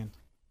Christine.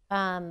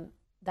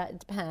 That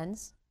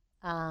depends.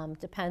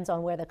 Depends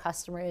on where the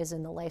customer is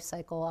in the life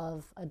cycle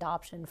of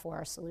adoption for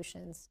our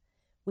solutions.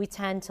 We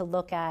tend to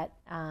look at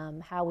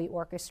how we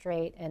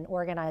orchestrate and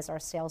organize our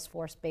sales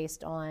force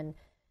based on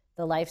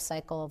the life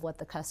cycle of what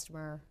the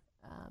customer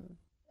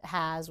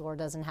has or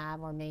doesn't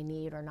have or may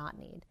need or not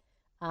need.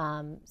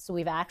 So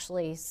we've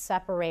actually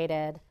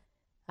separated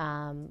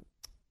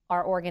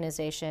our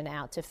organization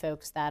out to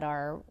folks that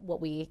are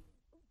what we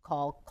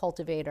call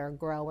cultivator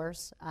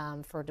growers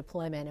for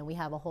deployment, and we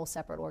have a whole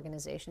separate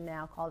organization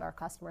now called our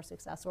Customer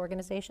Success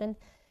Organization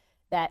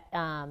that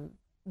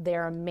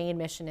their main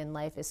mission in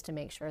life is to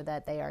make sure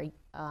that they are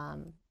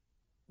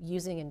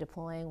using and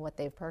deploying what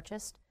they've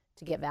purchased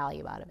to get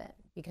value out of it,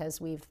 because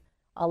we've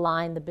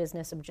aligned the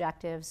business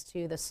objectives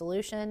to the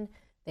solution.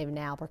 They've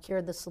now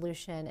procured the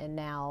solution, and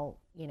now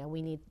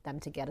we need them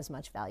to get as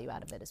much value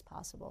out of it as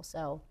possible.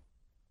 So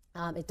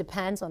it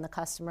depends on the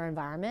customer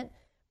environment,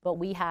 but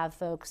we have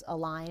folks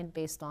aligned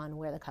based on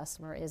where the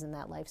customer is in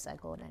that life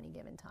cycle at any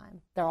given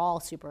time. They're all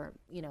super,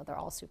 they're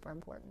all super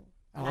important.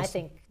 And I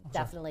think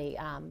definitely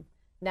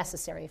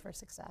necessary for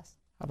success.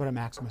 How about a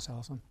Maximus,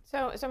 Allison?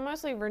 So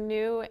mostly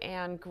renew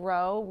and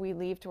grow we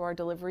leave to our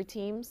delivery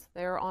teams.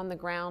 They're on the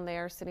ground, they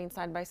are sitting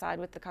side by side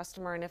with the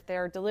customer, and if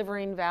they're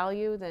delivering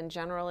value, then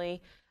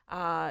generally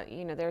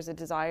there's a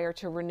desire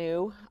to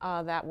renew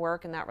that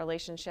work and that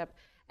relationship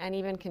and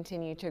even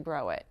continue to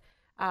grow it.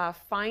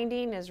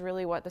 Finding is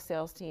really what the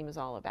sales team is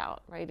all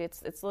about, right?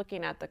 It's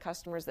looking at the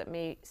customers that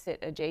may sit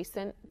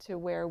adjacent to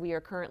where we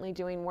are currently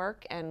doing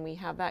work, and we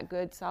have that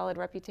good, solid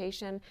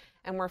reputation,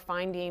 and we're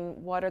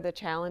finding what are the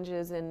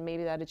challenges in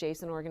maybe that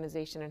adjacent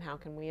organization and how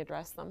can we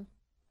address them.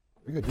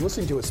 Very good. You're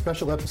listening to a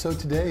special episode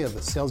today of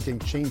the Sales Game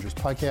Changers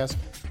podcast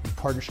in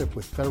partnership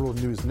with Federal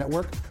News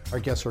Network. Our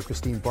guests are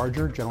Christine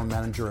Barger, General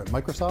Manager at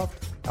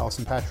Microsoft,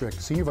 Allison Patrick,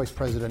 Senior Vice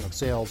President of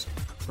Sales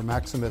for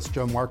Maximus,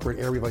 Joe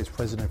Marquardt, Area Vice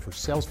President for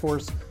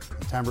Salesforce,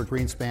 and Tamara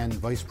Greenspan,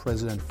 Vice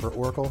President for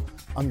Oracle.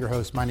 I'm your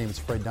host. My name is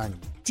Fred Diamond.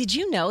 Did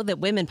you know that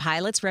women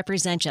pilots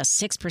represent just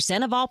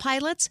 6% of all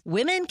pilots?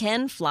 Women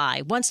Can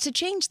Fly wants to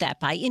change that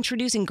by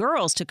introducing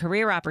girls to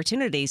career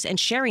opportunities and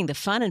sharing the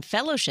fun and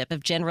fellowship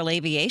of general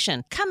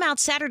aviation. Come out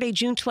Saturday,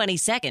 June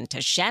 22nd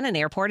to Shannon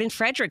Airport in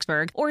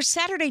Fredericksburg, or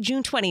Saturday,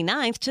 June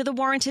 29th to the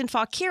Warrenton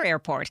Fauquier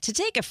Airport to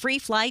take a free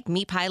flight,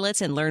 meet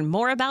pilots, and learn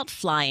more about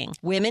flying.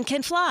 Women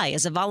Can Fly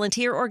is a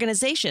volunteer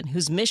organization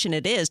whose mission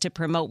it is to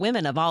promote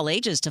women of all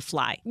ages to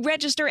fly.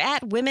 Register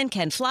at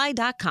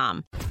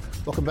womencanfly.com.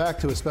 Welcome back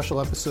to a special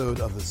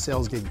episode of the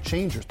Sales Game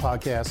Changers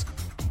podcast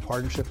in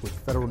partnership with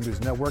Federal News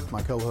Network.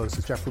 My co-host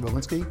is Jeffrey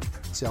Walensky,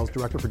 Sales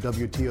Director for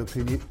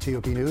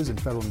WTOP News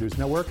and Federal News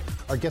Network.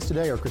 Our guests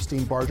today are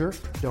Christine Barger,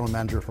 General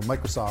Manager for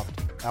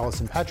Microsoft,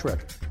 Allison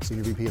Patrick,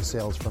 Senior VP of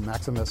Sales for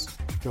Maximus,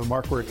 Joe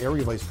Marquardt,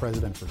 Area Vice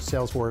President for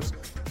Salesforce,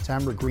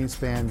 Tamara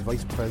Greenspan,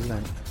 Vice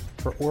President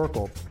for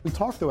Oracle. We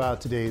talked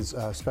throughout today's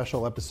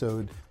special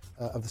episode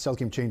of the Sales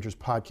Game Changers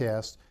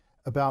podcast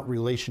about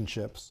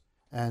relationships.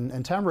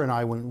 And Tamara and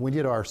I, when we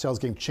did our Sales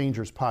Game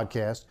Changers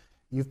podcast,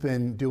 you've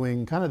been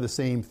doing kind of the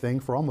same thing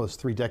for almost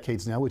 3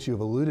 decades now, which you've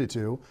alluded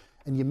to.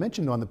 And you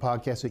mentioned on the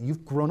podcast that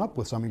you've grown up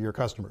with some of your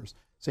customers.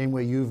 Same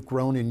way you've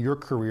grown in your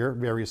career at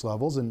various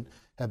levels and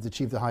have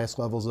achieved the highest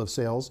levels of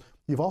sales,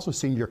 you've also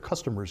seen your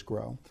customers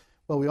grow.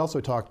 Well, we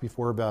also talked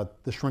before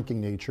about the shrinking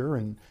nature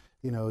and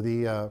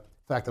the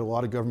fact that a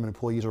lot of government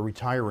employees are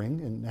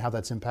retiring and how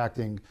that's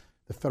impacting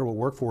the federal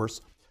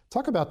workforce.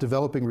 Talk about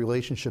developing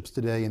relationships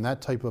today in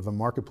that type of a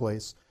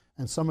marketplace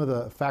and some of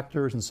the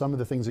factors and some of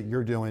the things that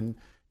you're doing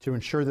to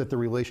ensure that the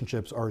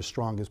relationships are as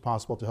strong as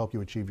possible to help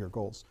you achieve your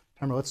goals.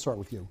 Tamara, let's start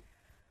with you.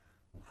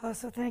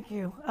 So thank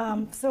you.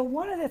 So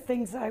one of the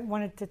things I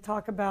wanted to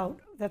talk about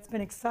that's been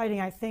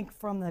exciting, I think,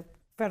 from the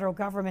federal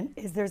government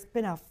is there's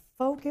been a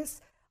focus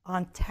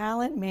on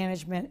talent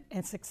management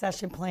and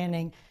succession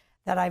planning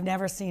that I've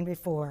never seen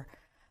before.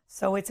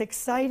 So it's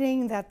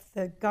exciting that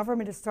the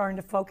government is starting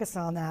to focus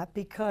on that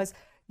because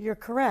you're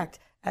correct.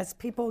 As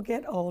people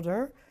get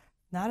older,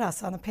 not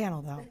us on the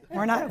panel though,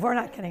 we're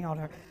not getting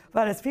older,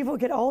 but as people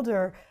get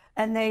older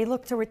and they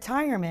look to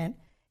retirement,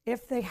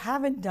 if they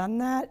haven't done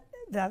that,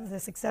 the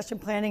succession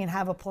planning and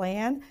have a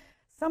plan,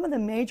 some of the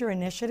major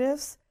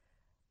initiatives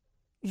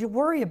you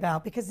worry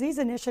about, because these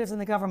initiatives in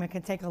the government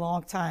can take a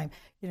long time,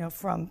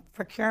 from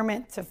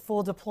procurement to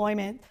full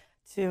deployment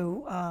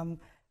to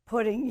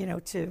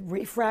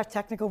to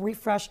technical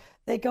refresh,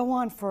 they go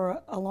on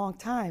for a long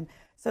time.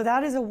 So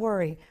that is a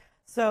worry.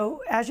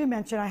 So as you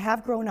mentioned, I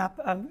have grown up.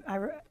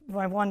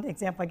 One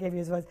example I gave you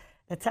was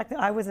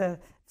I was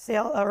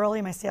early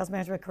in my sales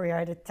management career, I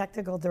had a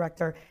technical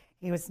director.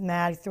 He was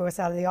mad, he threw us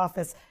out of the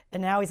office,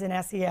 and now he's in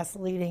SES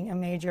leading a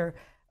major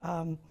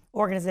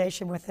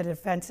organization with the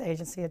defense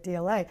agency at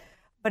DLA.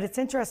 But it's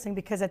interesting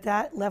because at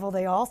that level,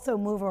 they also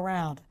move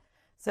around.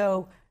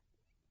 So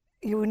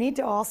you need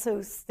to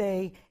also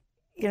stay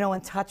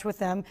in touch with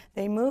them.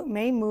 They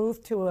may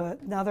move to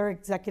another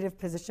executive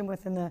position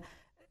within the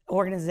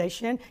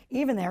organization.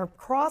 Even they're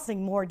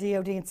crossing more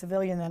DoD and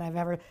civilian than I've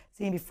ever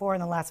seen before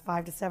in the last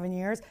 5 to 7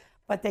 years.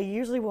 But they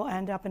usually will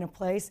end up in a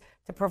place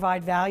to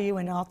provide value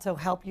and also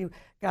help you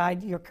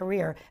guide your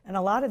career. And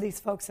a lot of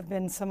these folks have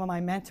been some of my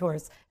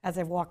mentors as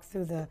I've walked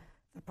through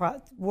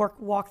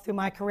walked through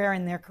my career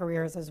and their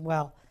careers as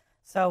well.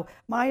 So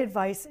my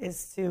advice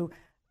is to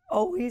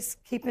always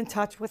keep in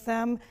touch with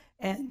them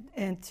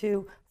and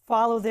to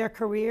follow their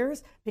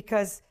careers,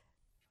 because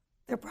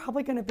they're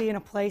probably going to be in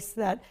a place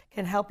that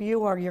can help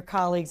you or your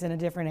colleagues in a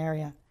different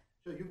area.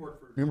 Joe, you've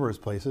worked for numerous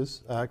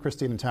places.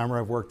 Christine and Tamara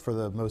have worked for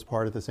the most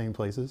part at the same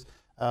places.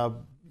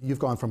 You've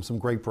gone from some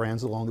great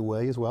brands along the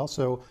way as well.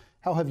 So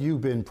how have you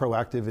been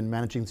proactive in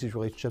managing these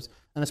relationships,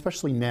 and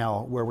especially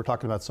now where we're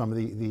talking about some of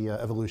the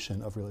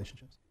evolution of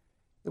relationships?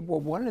 Well,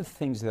 one of the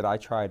things that I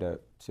try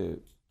to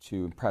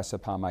impress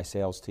upon my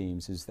sales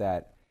teams is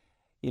that,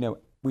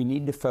 we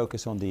need to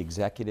focus on the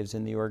executives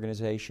in the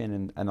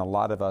organization, and a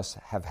lot of us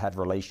have had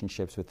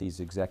relationships with these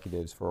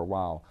executives for a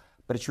while.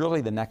 But it's really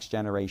the next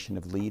generation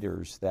of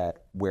leaders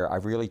where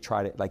I've really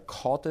tried to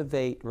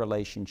cultivate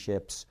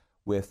relationships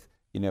with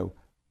 2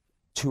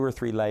 or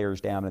 3 layers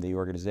down in the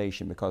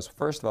organization, because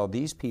first of all,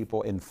 these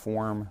people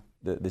inform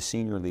the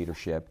senior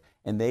leadership,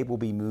 and they will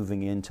be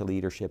moving into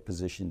leadership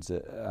positions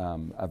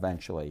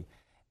eventually.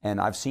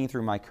 And I've seen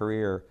through my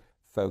career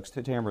folks,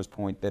 to Tamara's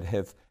point, that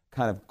have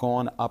kind of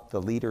gone up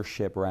the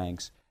leadership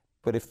ranks.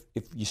 But if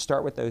you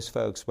start with those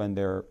folks when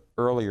they're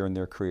earlier in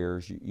their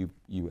careers,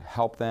 you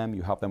help them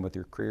with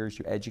their careers,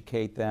 you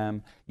educate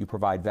them, you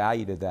provide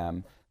value to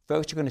them,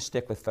 folks are going to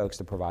stick with folks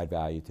that provide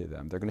value to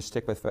them. They're going to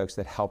stick with folks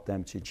that help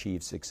them to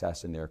achieve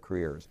success in their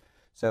careers.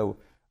 So,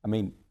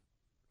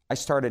 I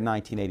started in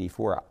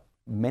 1984.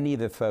 Many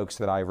of the folks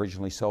that I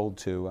originally sold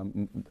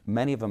to,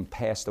 many of them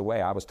passed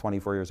away. I was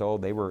 24 years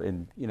old. They were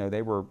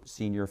they were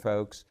senior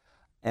folks,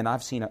 and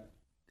I've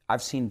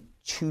seen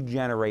 2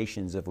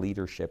 generations of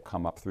leadership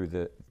come up through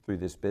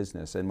this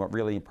business. And what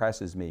really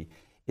impresses me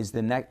is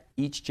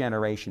each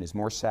generation is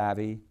more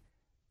savvy,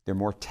 they're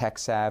more tech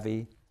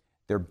savvy,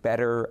 they're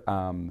better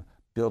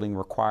building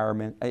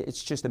requirement.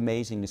 It's just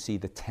amazing to see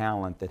the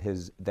talent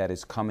that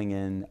is coming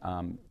in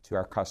to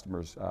our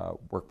customers'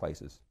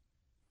 workplaces.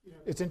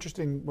 It's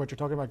interesting what you're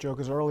talking about, Joe,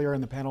 because earlier in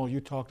the panel you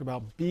talked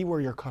about be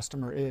where your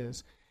customer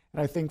is.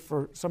 And I think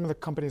for some of the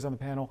companies on the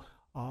panel,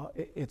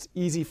 it's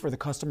easy for the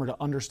customer to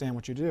understand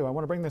what you do. I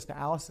want to bring this to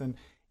Allison.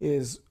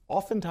 Is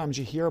oftentimes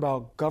you hear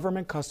about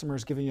government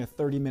customers giving you a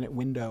 30-minute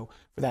window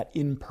for that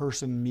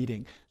in-person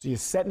meeting. So you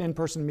set an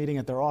in-person meeting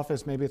at their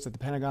office, maybe it's at the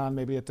Pentagon,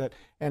 maybe it's at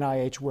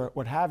NIH,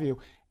 what have you,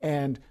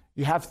 and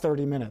you have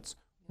 30 minutes.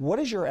 What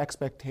is your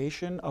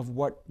expectation of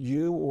what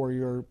you or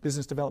your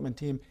business development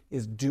team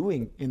is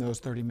doing in those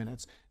 30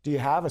 minutes? Do you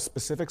have a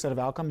specific set of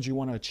outcomes you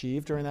want to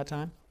achieve during that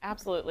time?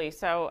 Absolutely.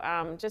 So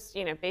just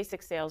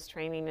basic sales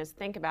training is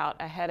think about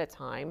ahead of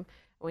time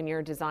when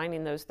you're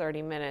designing those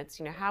 30 minutes,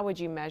 how would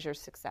you measure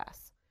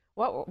success?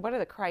 what are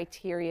the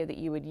criteria that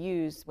you would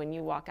use when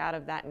you walk out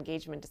of that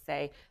engagement to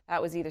say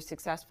that was either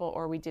successful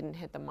or we didn't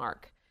hit the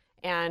mark?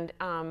 And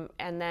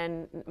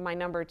then my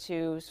number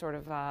 2 sort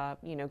of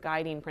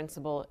guiding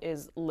principle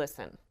is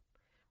listen,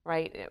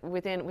 right?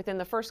 Within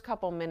the first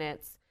couple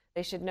minutes,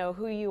 they should know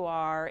who you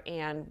are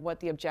and what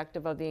the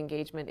objective of the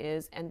engagement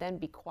is, and then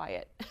be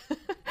quiet.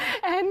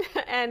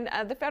 and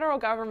the federal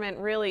government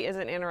really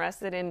isn't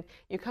interested in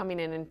you coming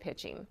in and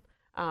pitching.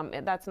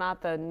 That's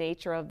not the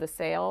nature of the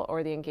sale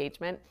or the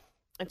engagement.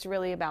 It's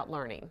really about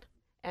learning.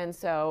 And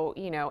so,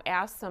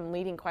 ask some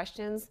leading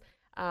questions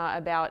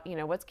about,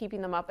 what's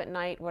keeping them up at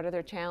night, what are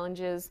their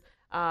challenges,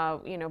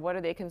 what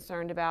are they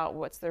concerned about,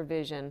 what's their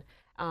vision,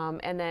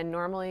 and then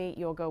normally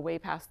you'll go way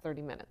past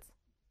 30 minutes.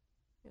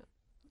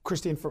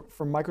 Christine,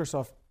 for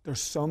Microsoft,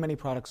 there's so many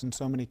products and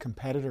so many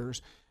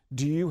competitors.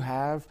 Do you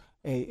have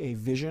a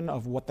vision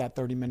of what that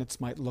 30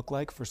 minutes might look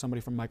like for somebody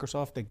from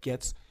Microsoft that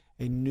gets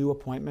a new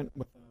appointment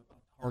with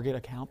a target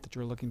account that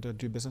you're looking to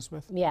do business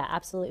with? Yeah,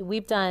 absolutely.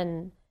 We've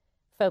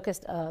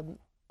focused a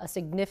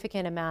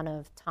significant amount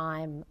of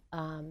time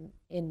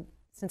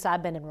since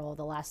I've been enrolled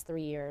the last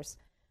 3 years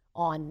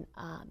on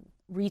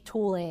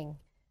retooling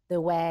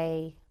the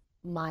way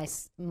my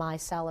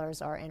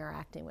sellers are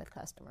interacting with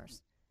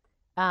customers.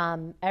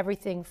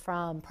 Everything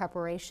from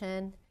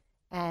preparation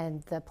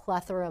and the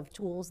plethora of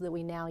tools that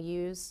we now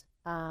use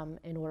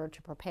in order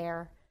to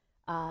prepare,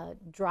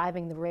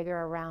 driving the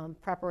rigor around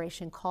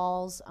preparation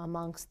calls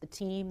amongst the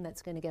team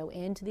that's going to go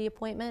into the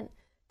appointment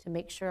to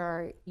make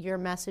sure your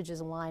message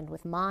is aligned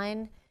with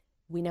mine.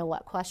 We know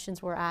what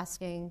questions we're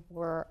asking,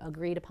 we're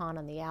agreed upon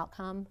on the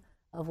outcome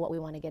of what we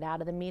want to get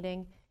out of the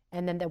meeting,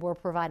 and then that we're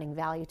providing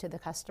value to the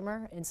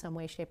customer in some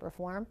way, shape, or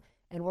form.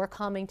 And we're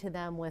coming to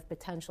them with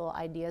potential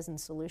ideas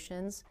and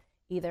solutions,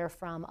 either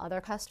from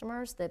other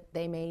customers that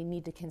they may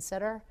need to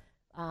consider,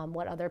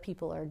 what other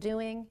people are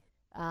doing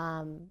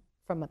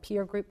from a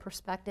peer group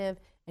perspective,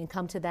 and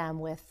come to them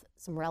with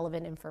some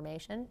relevant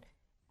information.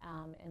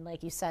 And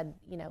like you said,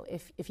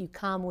 if you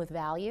come with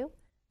value,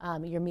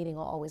 your meeting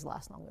will always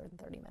last longer than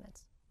 30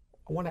 minutes.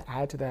 I want to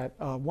add to that.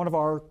 One of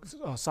our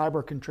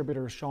cyber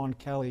contributors, Sean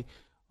Kelly,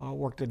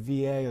 worked at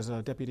VA as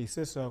a deputy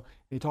CISO. And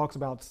he talks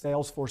about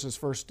Salesforce's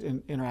first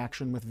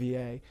interaction with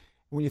VA.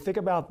 When you think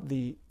about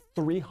the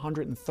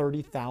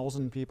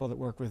 330,000 people that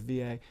work with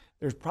VA,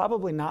 there's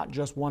probably not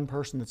just one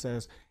person that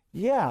says,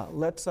 yeah,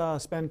 let's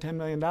spend $10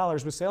 million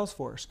with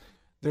Salesforce.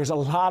 There's a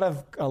lot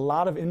of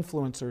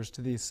influencers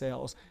to these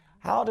sales.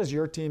 How does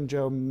your team,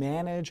 Joe,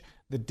 manage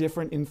the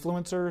different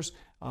influencers,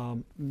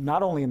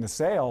 not only in the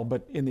sale,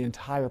 but in the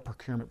entire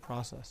procurement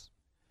process?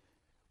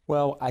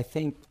 Well, I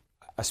think,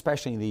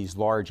 especially in these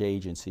large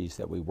agencies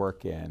that we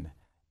work in,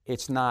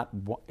 it's not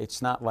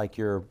like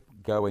you're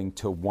going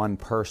to one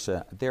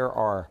person. There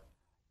are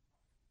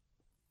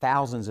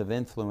thousands of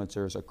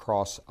influencers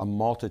across a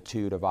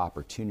multitude of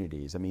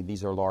opportunities. I mean,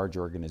 these are large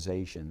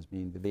organizations. I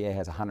mean, the VA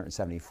has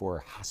 174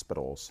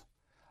 hospitals.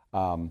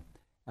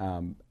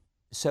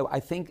 So I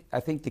think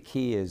the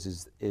key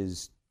is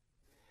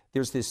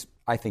there's this,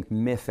 I think,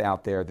 myth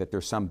out there that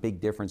there's some big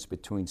difference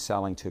between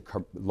selling to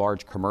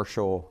large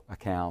commercial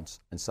accounts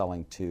and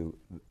selling to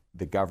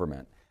the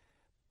government.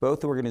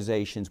 Both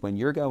organizations, when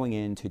you're going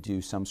in to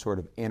do some sort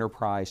of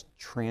enterprise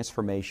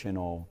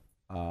transformational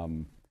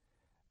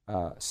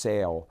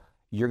sale,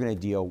 you're going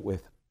to deal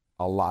with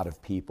a lot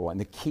of people. And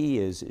the key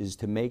is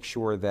to make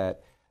sure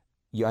that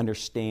you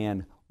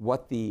understand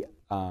what the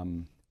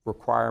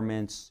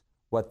requirements,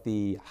 what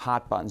the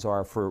hot buttons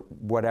are for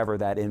whatever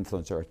that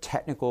influencer. A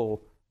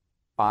technical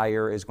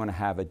buyer is going to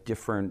have a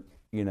different,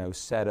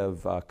 set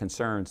of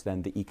concerns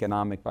than the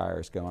economic buyer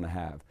is going to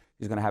have.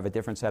 He's going to have a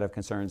different set of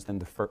concerns than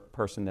the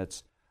person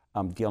that's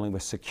dealing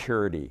with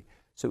security.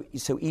 So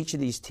each of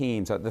these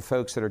teams are the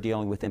folks that are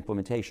dealing with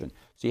implementation.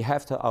 So you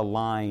have to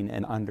align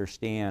and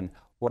understand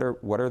what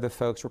are the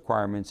folks'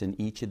 requirements in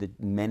each of the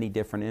many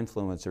different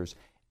influencers.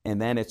 And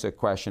then it's a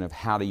question of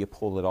how do you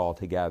pull it all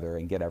together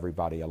and get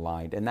everybody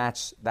aligned. And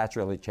that's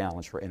really a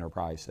challenge for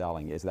enterprise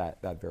selling, is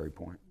that very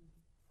point.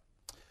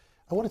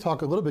 I want to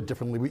talk a little bit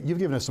differently. You've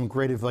given us some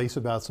great advice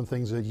about some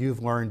things that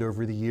you've learned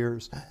over the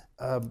years.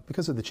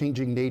 Because of the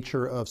changing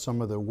nature of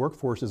some of the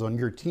workforces on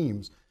your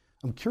teams,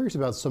 I'm curious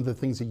about some of the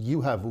things that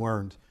you have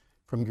learned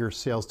from your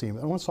sales team.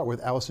 I want to start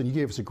with Allison. You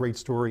gave us a great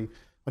story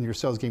on your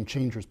Sales Game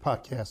Changers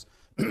podcast,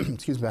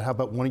 excuse me, about how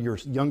about one of your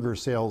younger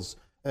sales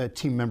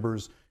team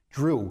members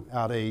drew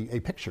out a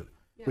picture,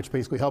 which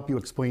basically helped you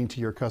explain to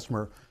your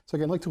customer. So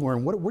again, I'd like to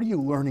learn, what are you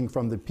learning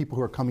from the people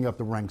who are coming up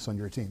the ranks on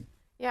your team?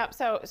 Yeah,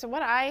 so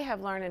what I have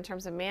learned in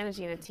terms of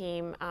managing a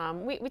team,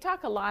 we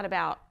talk a lot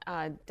about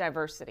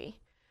diversity.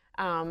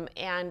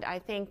 And I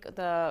think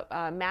the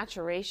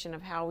maturation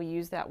of how we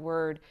use that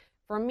word,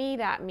 for me,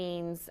 that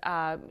means,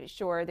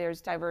 sure,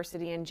 there's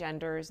diversity in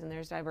genders and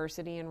there's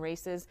diversity in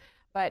races,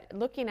 but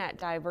looking at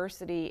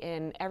diversity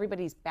in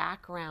everybody's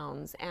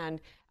backgrounds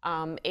and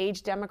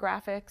age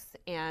demographics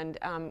and,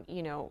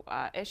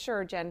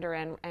 sure, gender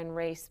and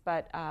race,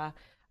 but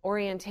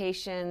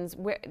orientations,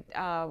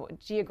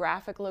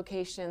 geographic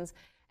locations,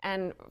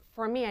 And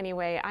for me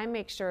anyway, I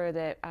make sure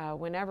that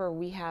whenever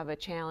we have a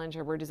challenge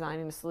or we're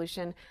designing a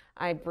solution,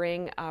 I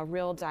bring a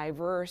real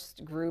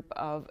diversity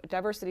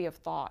of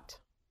thought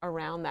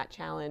around that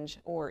challenge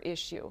or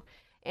issue.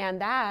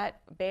 And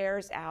that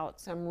bears out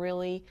some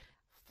really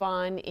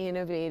fun,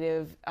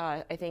 innovative,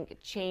 I think,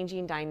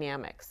 changing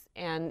dynamics.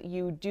 And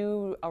you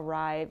do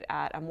arrive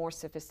at a more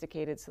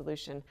sophisticated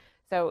solution.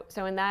 So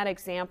in that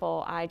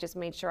example, I just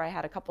made sure I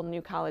had a couple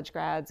new college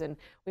grads, and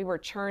we were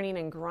churning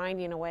and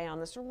grinding away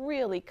on this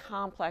really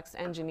complex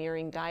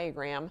engineering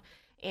diagram.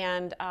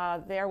 And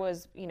there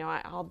was,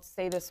 I'll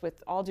say this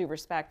with all due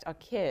respect, a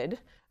kid,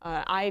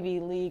 Ivy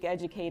League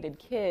educated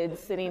kid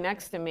sitting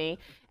next to me,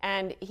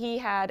 and he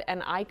had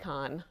an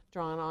icon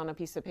drawn on a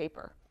piece of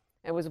paper.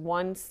 It was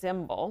one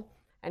symbol,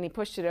 and he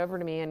pushed it over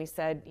to me and he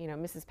said,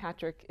 Mrs.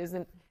 Patrick,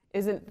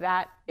 isn't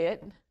that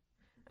it?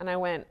 And I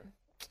went,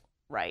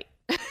 right.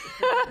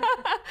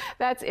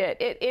 That's it.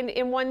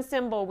 In one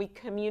symbol, we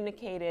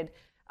communicated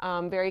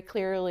very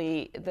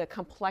clearly the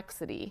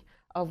complexity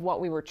of what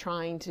we were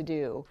trying to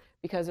do,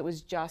 because it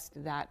was just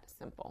that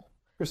simple.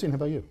 Christine, how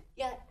about you?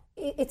 Yeah,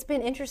 it's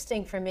been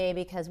interesting for me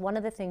because one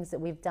of the things that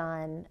we've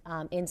done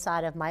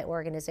inside of my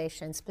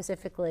organization,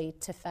 specifically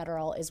to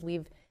federal, is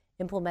we've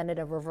implemented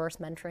a reverse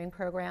mentoring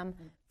program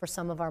for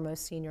some of our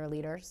most senior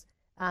leaders.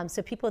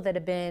 So people that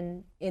have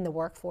been in the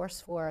workforce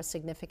for a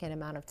significant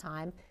amount of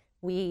time,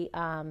 we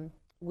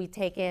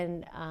take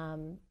in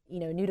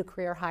new to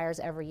career hires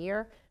every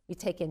year. We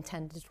take in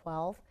 10 to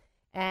 12,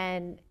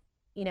 and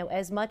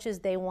as much as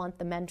they want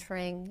the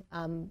mentoring,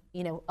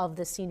 of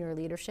the senior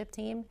leadership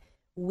team,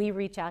 we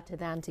reach out to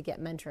them to get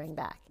mentoring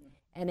back,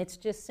 and it's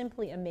just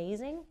simply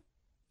amazing,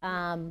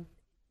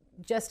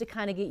 just to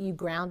kind of get you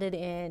grounded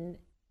in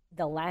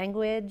the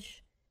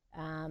language,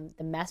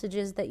 the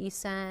messages that you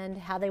send,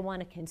 how they want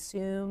to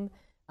consume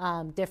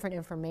different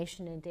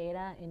information and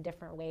data in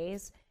different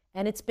ways.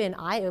 And it's been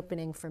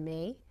eye-opening for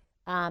me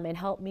and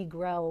helped me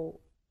grow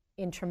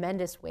in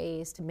tremendous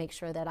ways to make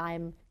sure that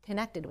I'm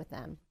connected with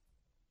them.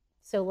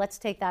 So let's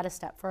take that a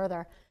step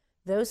further.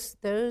 Those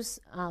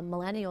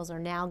millennials are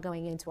now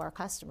going into our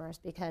customers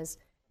because,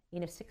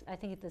 I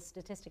think the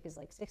statistic is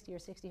like 60 or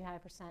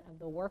 65% of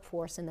the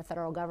workforce in the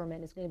federal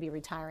government is going to be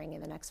retiring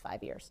in the next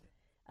 5 years.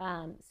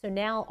 So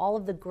now all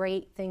of the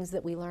great things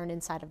that we learn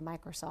inside of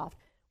Microsoft,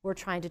 we're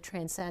trying to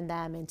transcend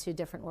them into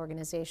different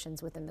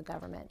organizations within the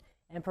government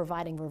and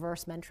providing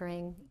reverse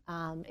mentoring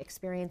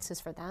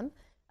experiences for them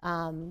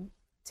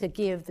to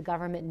give the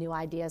government new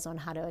ideas on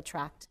how to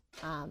attract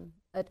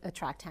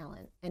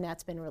talent. And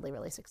that's been really,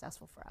 really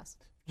successul for us.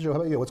 Joe, how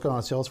about you? What's going on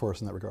at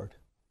Salesforce in that regard?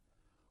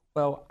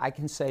 Well, I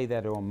can say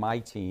that on my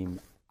team,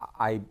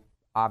 I've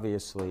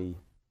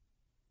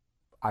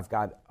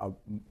got a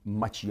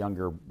much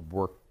younger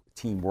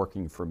team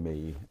working for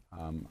me.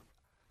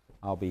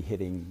 I'll be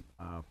hitting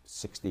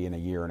 60 in a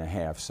year and a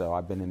half, so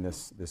I've been in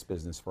this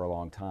business for a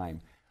long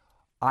time.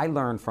 I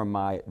learned from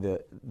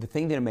the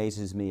thing that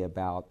amazes me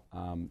about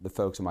the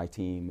folks on my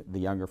team, the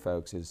younger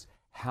folks, is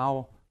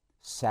how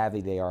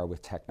savvy they are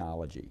with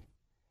technology.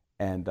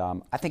 And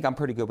I think I'm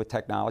pretty good with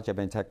technology. I've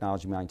been in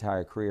technology my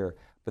entire career,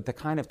 but the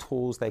kind of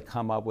tools they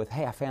come up with,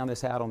 hey, I found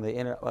this out on the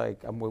internet,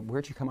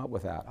 where'd you come up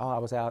with that? Oh, I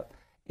was out.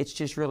 It's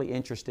just really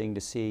interesting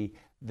to see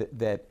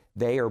that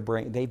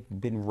they've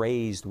been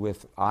raised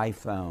with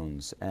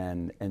iPhones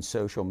and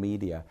social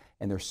media,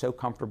 and they're so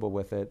comfortable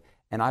with it.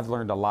 And I've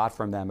learned a lot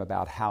from them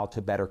about how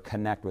to better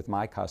connect with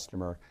my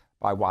customer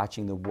by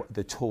watching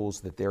the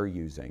tools that they're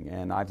using.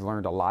 And I've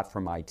learned a lot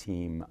from my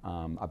team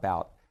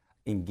about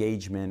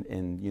engagement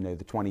in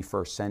the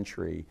 21st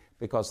century,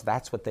 because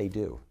that's what they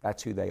do.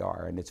 That's who they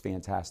are, and it's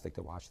fantastic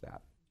to watch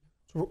that.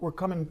 So we're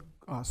coming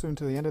soon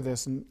to the end of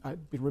this, and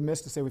I'd be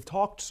remiss to say we've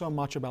talked so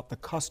much about the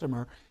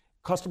customer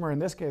in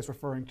this case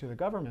referring to the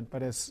government,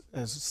 but as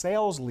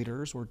sales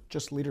leaders, or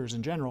just leaders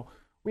in general,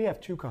 we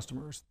have two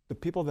customers, the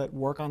people that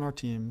work on our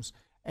teams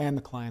and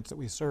the clients that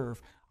we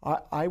serve.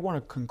 I want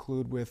to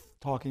conclude with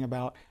talking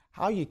about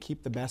how you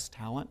keep the best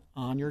talent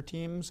on your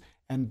teams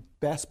and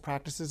best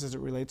practices as it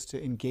relates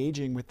to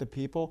engaging with the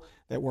people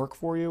that work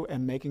for you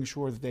and making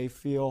sure that they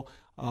feel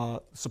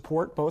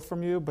support both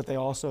from you, but they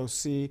also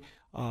see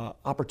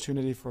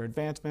opportunity for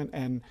advancement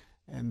and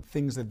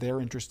things that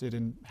they're interested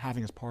in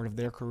having as part of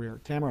their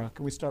career. Tamara,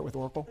 can we start with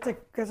Oracle?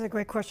 That's a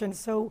great question.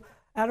 So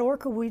at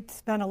Oracle, we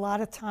spend a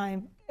lot of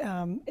time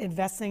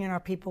investing in our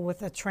people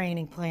with a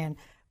training plan.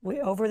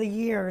 Over the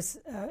years,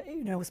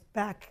 it was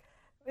back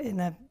in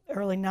the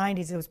early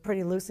 90s, it was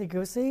pretty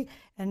loosey-goosey,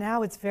 and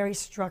now it's very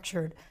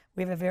structured.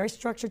 We have a very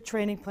structured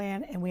training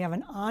plan, and we have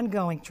an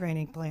ongoing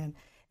training plan.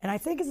 And I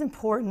think it's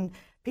important,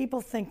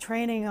 people think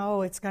training,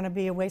 it's going to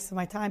be a waste of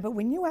my time, but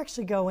when you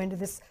actually go into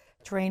this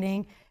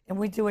training, and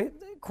we do it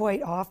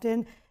quite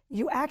often,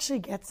 you actually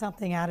get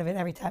something out of it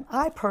every time.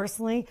 I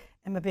personally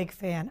am a big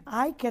fan.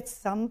 I get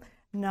some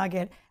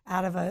nugget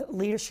out of a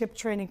leadership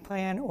training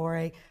plan or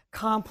a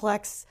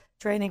complex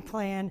training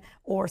plan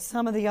or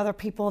some of the other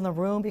people in the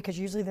room, because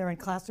usually they're in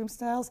classroom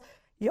styles.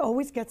 You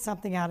always get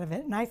something out of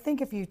it. And I think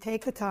if you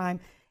take the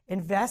time,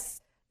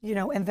 invest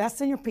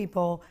in your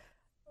people,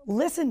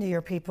 listen to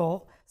your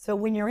people. So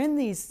when you're in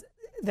these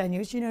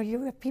venues,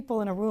 you have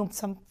people in a room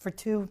for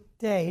 2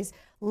 days,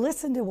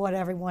 listen to what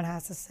everyone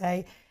has to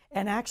say,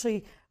 and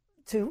actually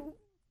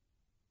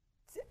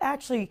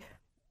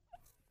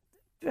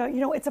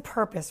it's a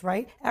purpose,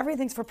 right?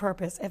 Everything's for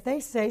purpose. If they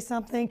say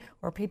something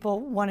or people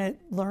want to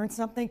learn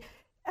something,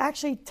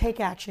 actually take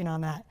action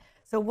on that.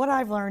 So what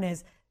I've learned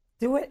is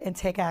do it and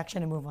take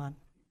action and move on.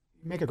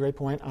 You make a great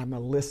point on the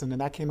listen,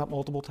 and that came up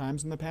multiple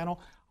times in the panel.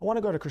 I want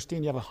to go to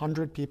Christine. You have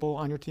 100 people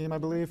on your team, I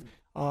believe.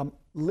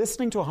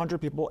 Listening to 100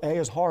 people, A,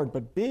 is hard,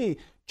 but B,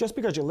 just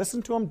because you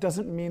listen to them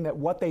doesn't mean that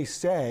what they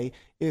say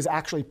is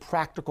actually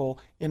practical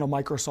in a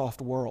Microsoft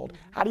world.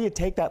 How do you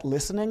take that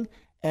listening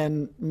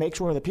and make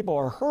sure that people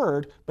are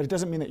heard, but it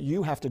doesn't mean that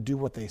you have to do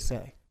what they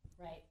say?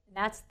 Right.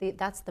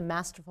 That's the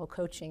masterful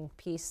coaching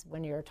piece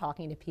when you're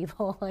talking to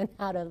people and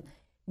how to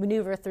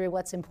maneuver through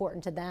what's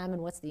important to them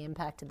and what's the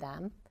impact to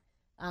them.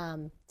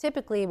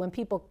 Typically, when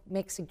people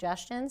make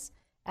suggestions,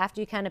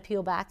 after you kind of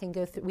peel back and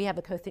go through, we have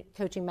a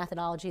coaching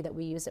methodology that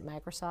we use at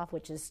Microsoft,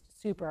 which is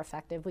super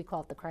effective. We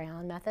call it the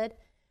crayon method.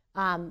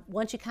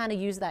 Once you kind of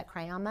use that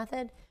crayon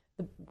method,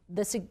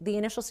 the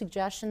initial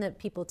suggestion that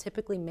people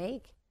typically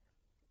make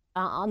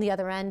on the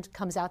other end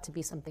comes out to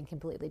be something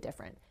completely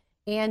different.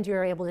 And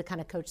you're able to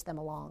kind of coach them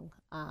along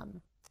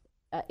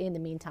in the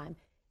meantime.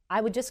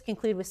 I would just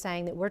conclude with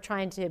saying that we're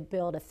trying to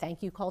build a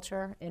thank you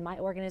culture in my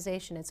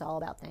organization. It's all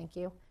about thank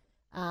you.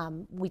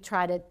 We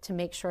try to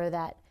make sure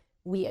that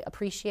we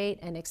appreciate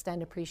and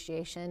extend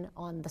appreciation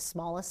on the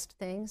smallest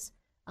things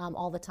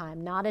all the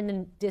time, not in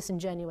a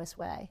disingenuous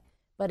way,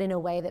 but in a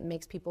way that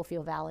makes people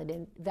feel valued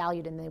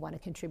and they want to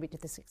contribute to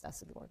the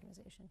success of the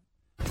organization.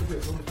 I want to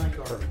thank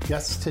our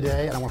guests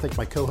today, and I want to thank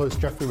my co-host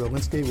Jeffrey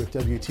Rolinski with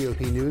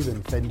WTOP News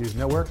and Fed News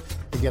Network.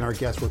 Again, our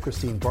guests were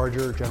Christine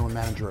Barger, General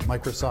Manager at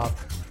Microsoft,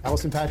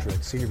 Allison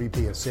Patrick, Senior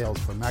VP of Sales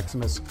for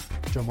Maximus,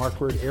 Joe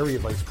Markward, Area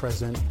Vice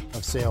President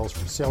of Sales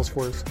for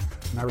Salesforce,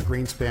 Myra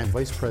Greenspan,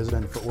 Vice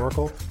President for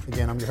Oracle.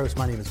 Again, I'm your host.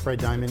 My name is Fred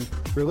Diamond.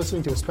 You're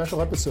listening to a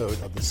special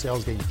episode of the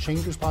Sales Game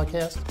Changers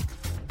podcast, in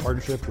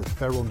partnership with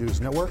Federal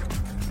News Network.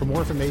 For more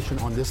information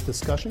on this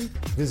discussion,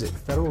 visit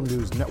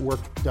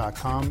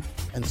federalnewsnetwork.com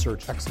and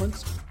search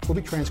excellence. We'll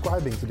be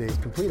transcribing today's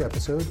complete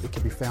episode. It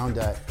can be found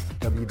at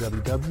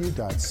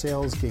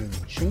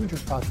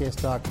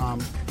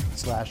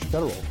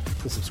www.salesgamechangerspodcast.com/federal.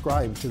 To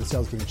subscribe to the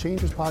Sales Game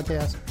Changers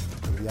podcast,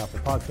 go to the Apple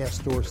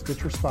Podcast Store,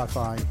 Stitcher,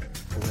 Spotify,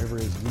 or wherever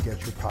it is you get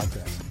your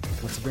podcast.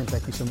 Once again,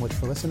 thank you so much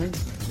for listening.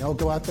 Now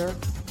go out there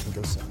and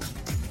go sell.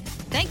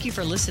 Thank you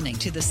for listening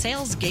to the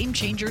Sales Game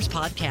Changers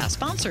podcast,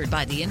 sponsored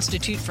by the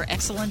Institute for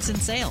Excellence in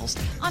Sales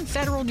on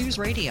Federal News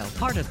Radio,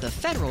 part of the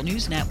Federal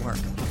News Network.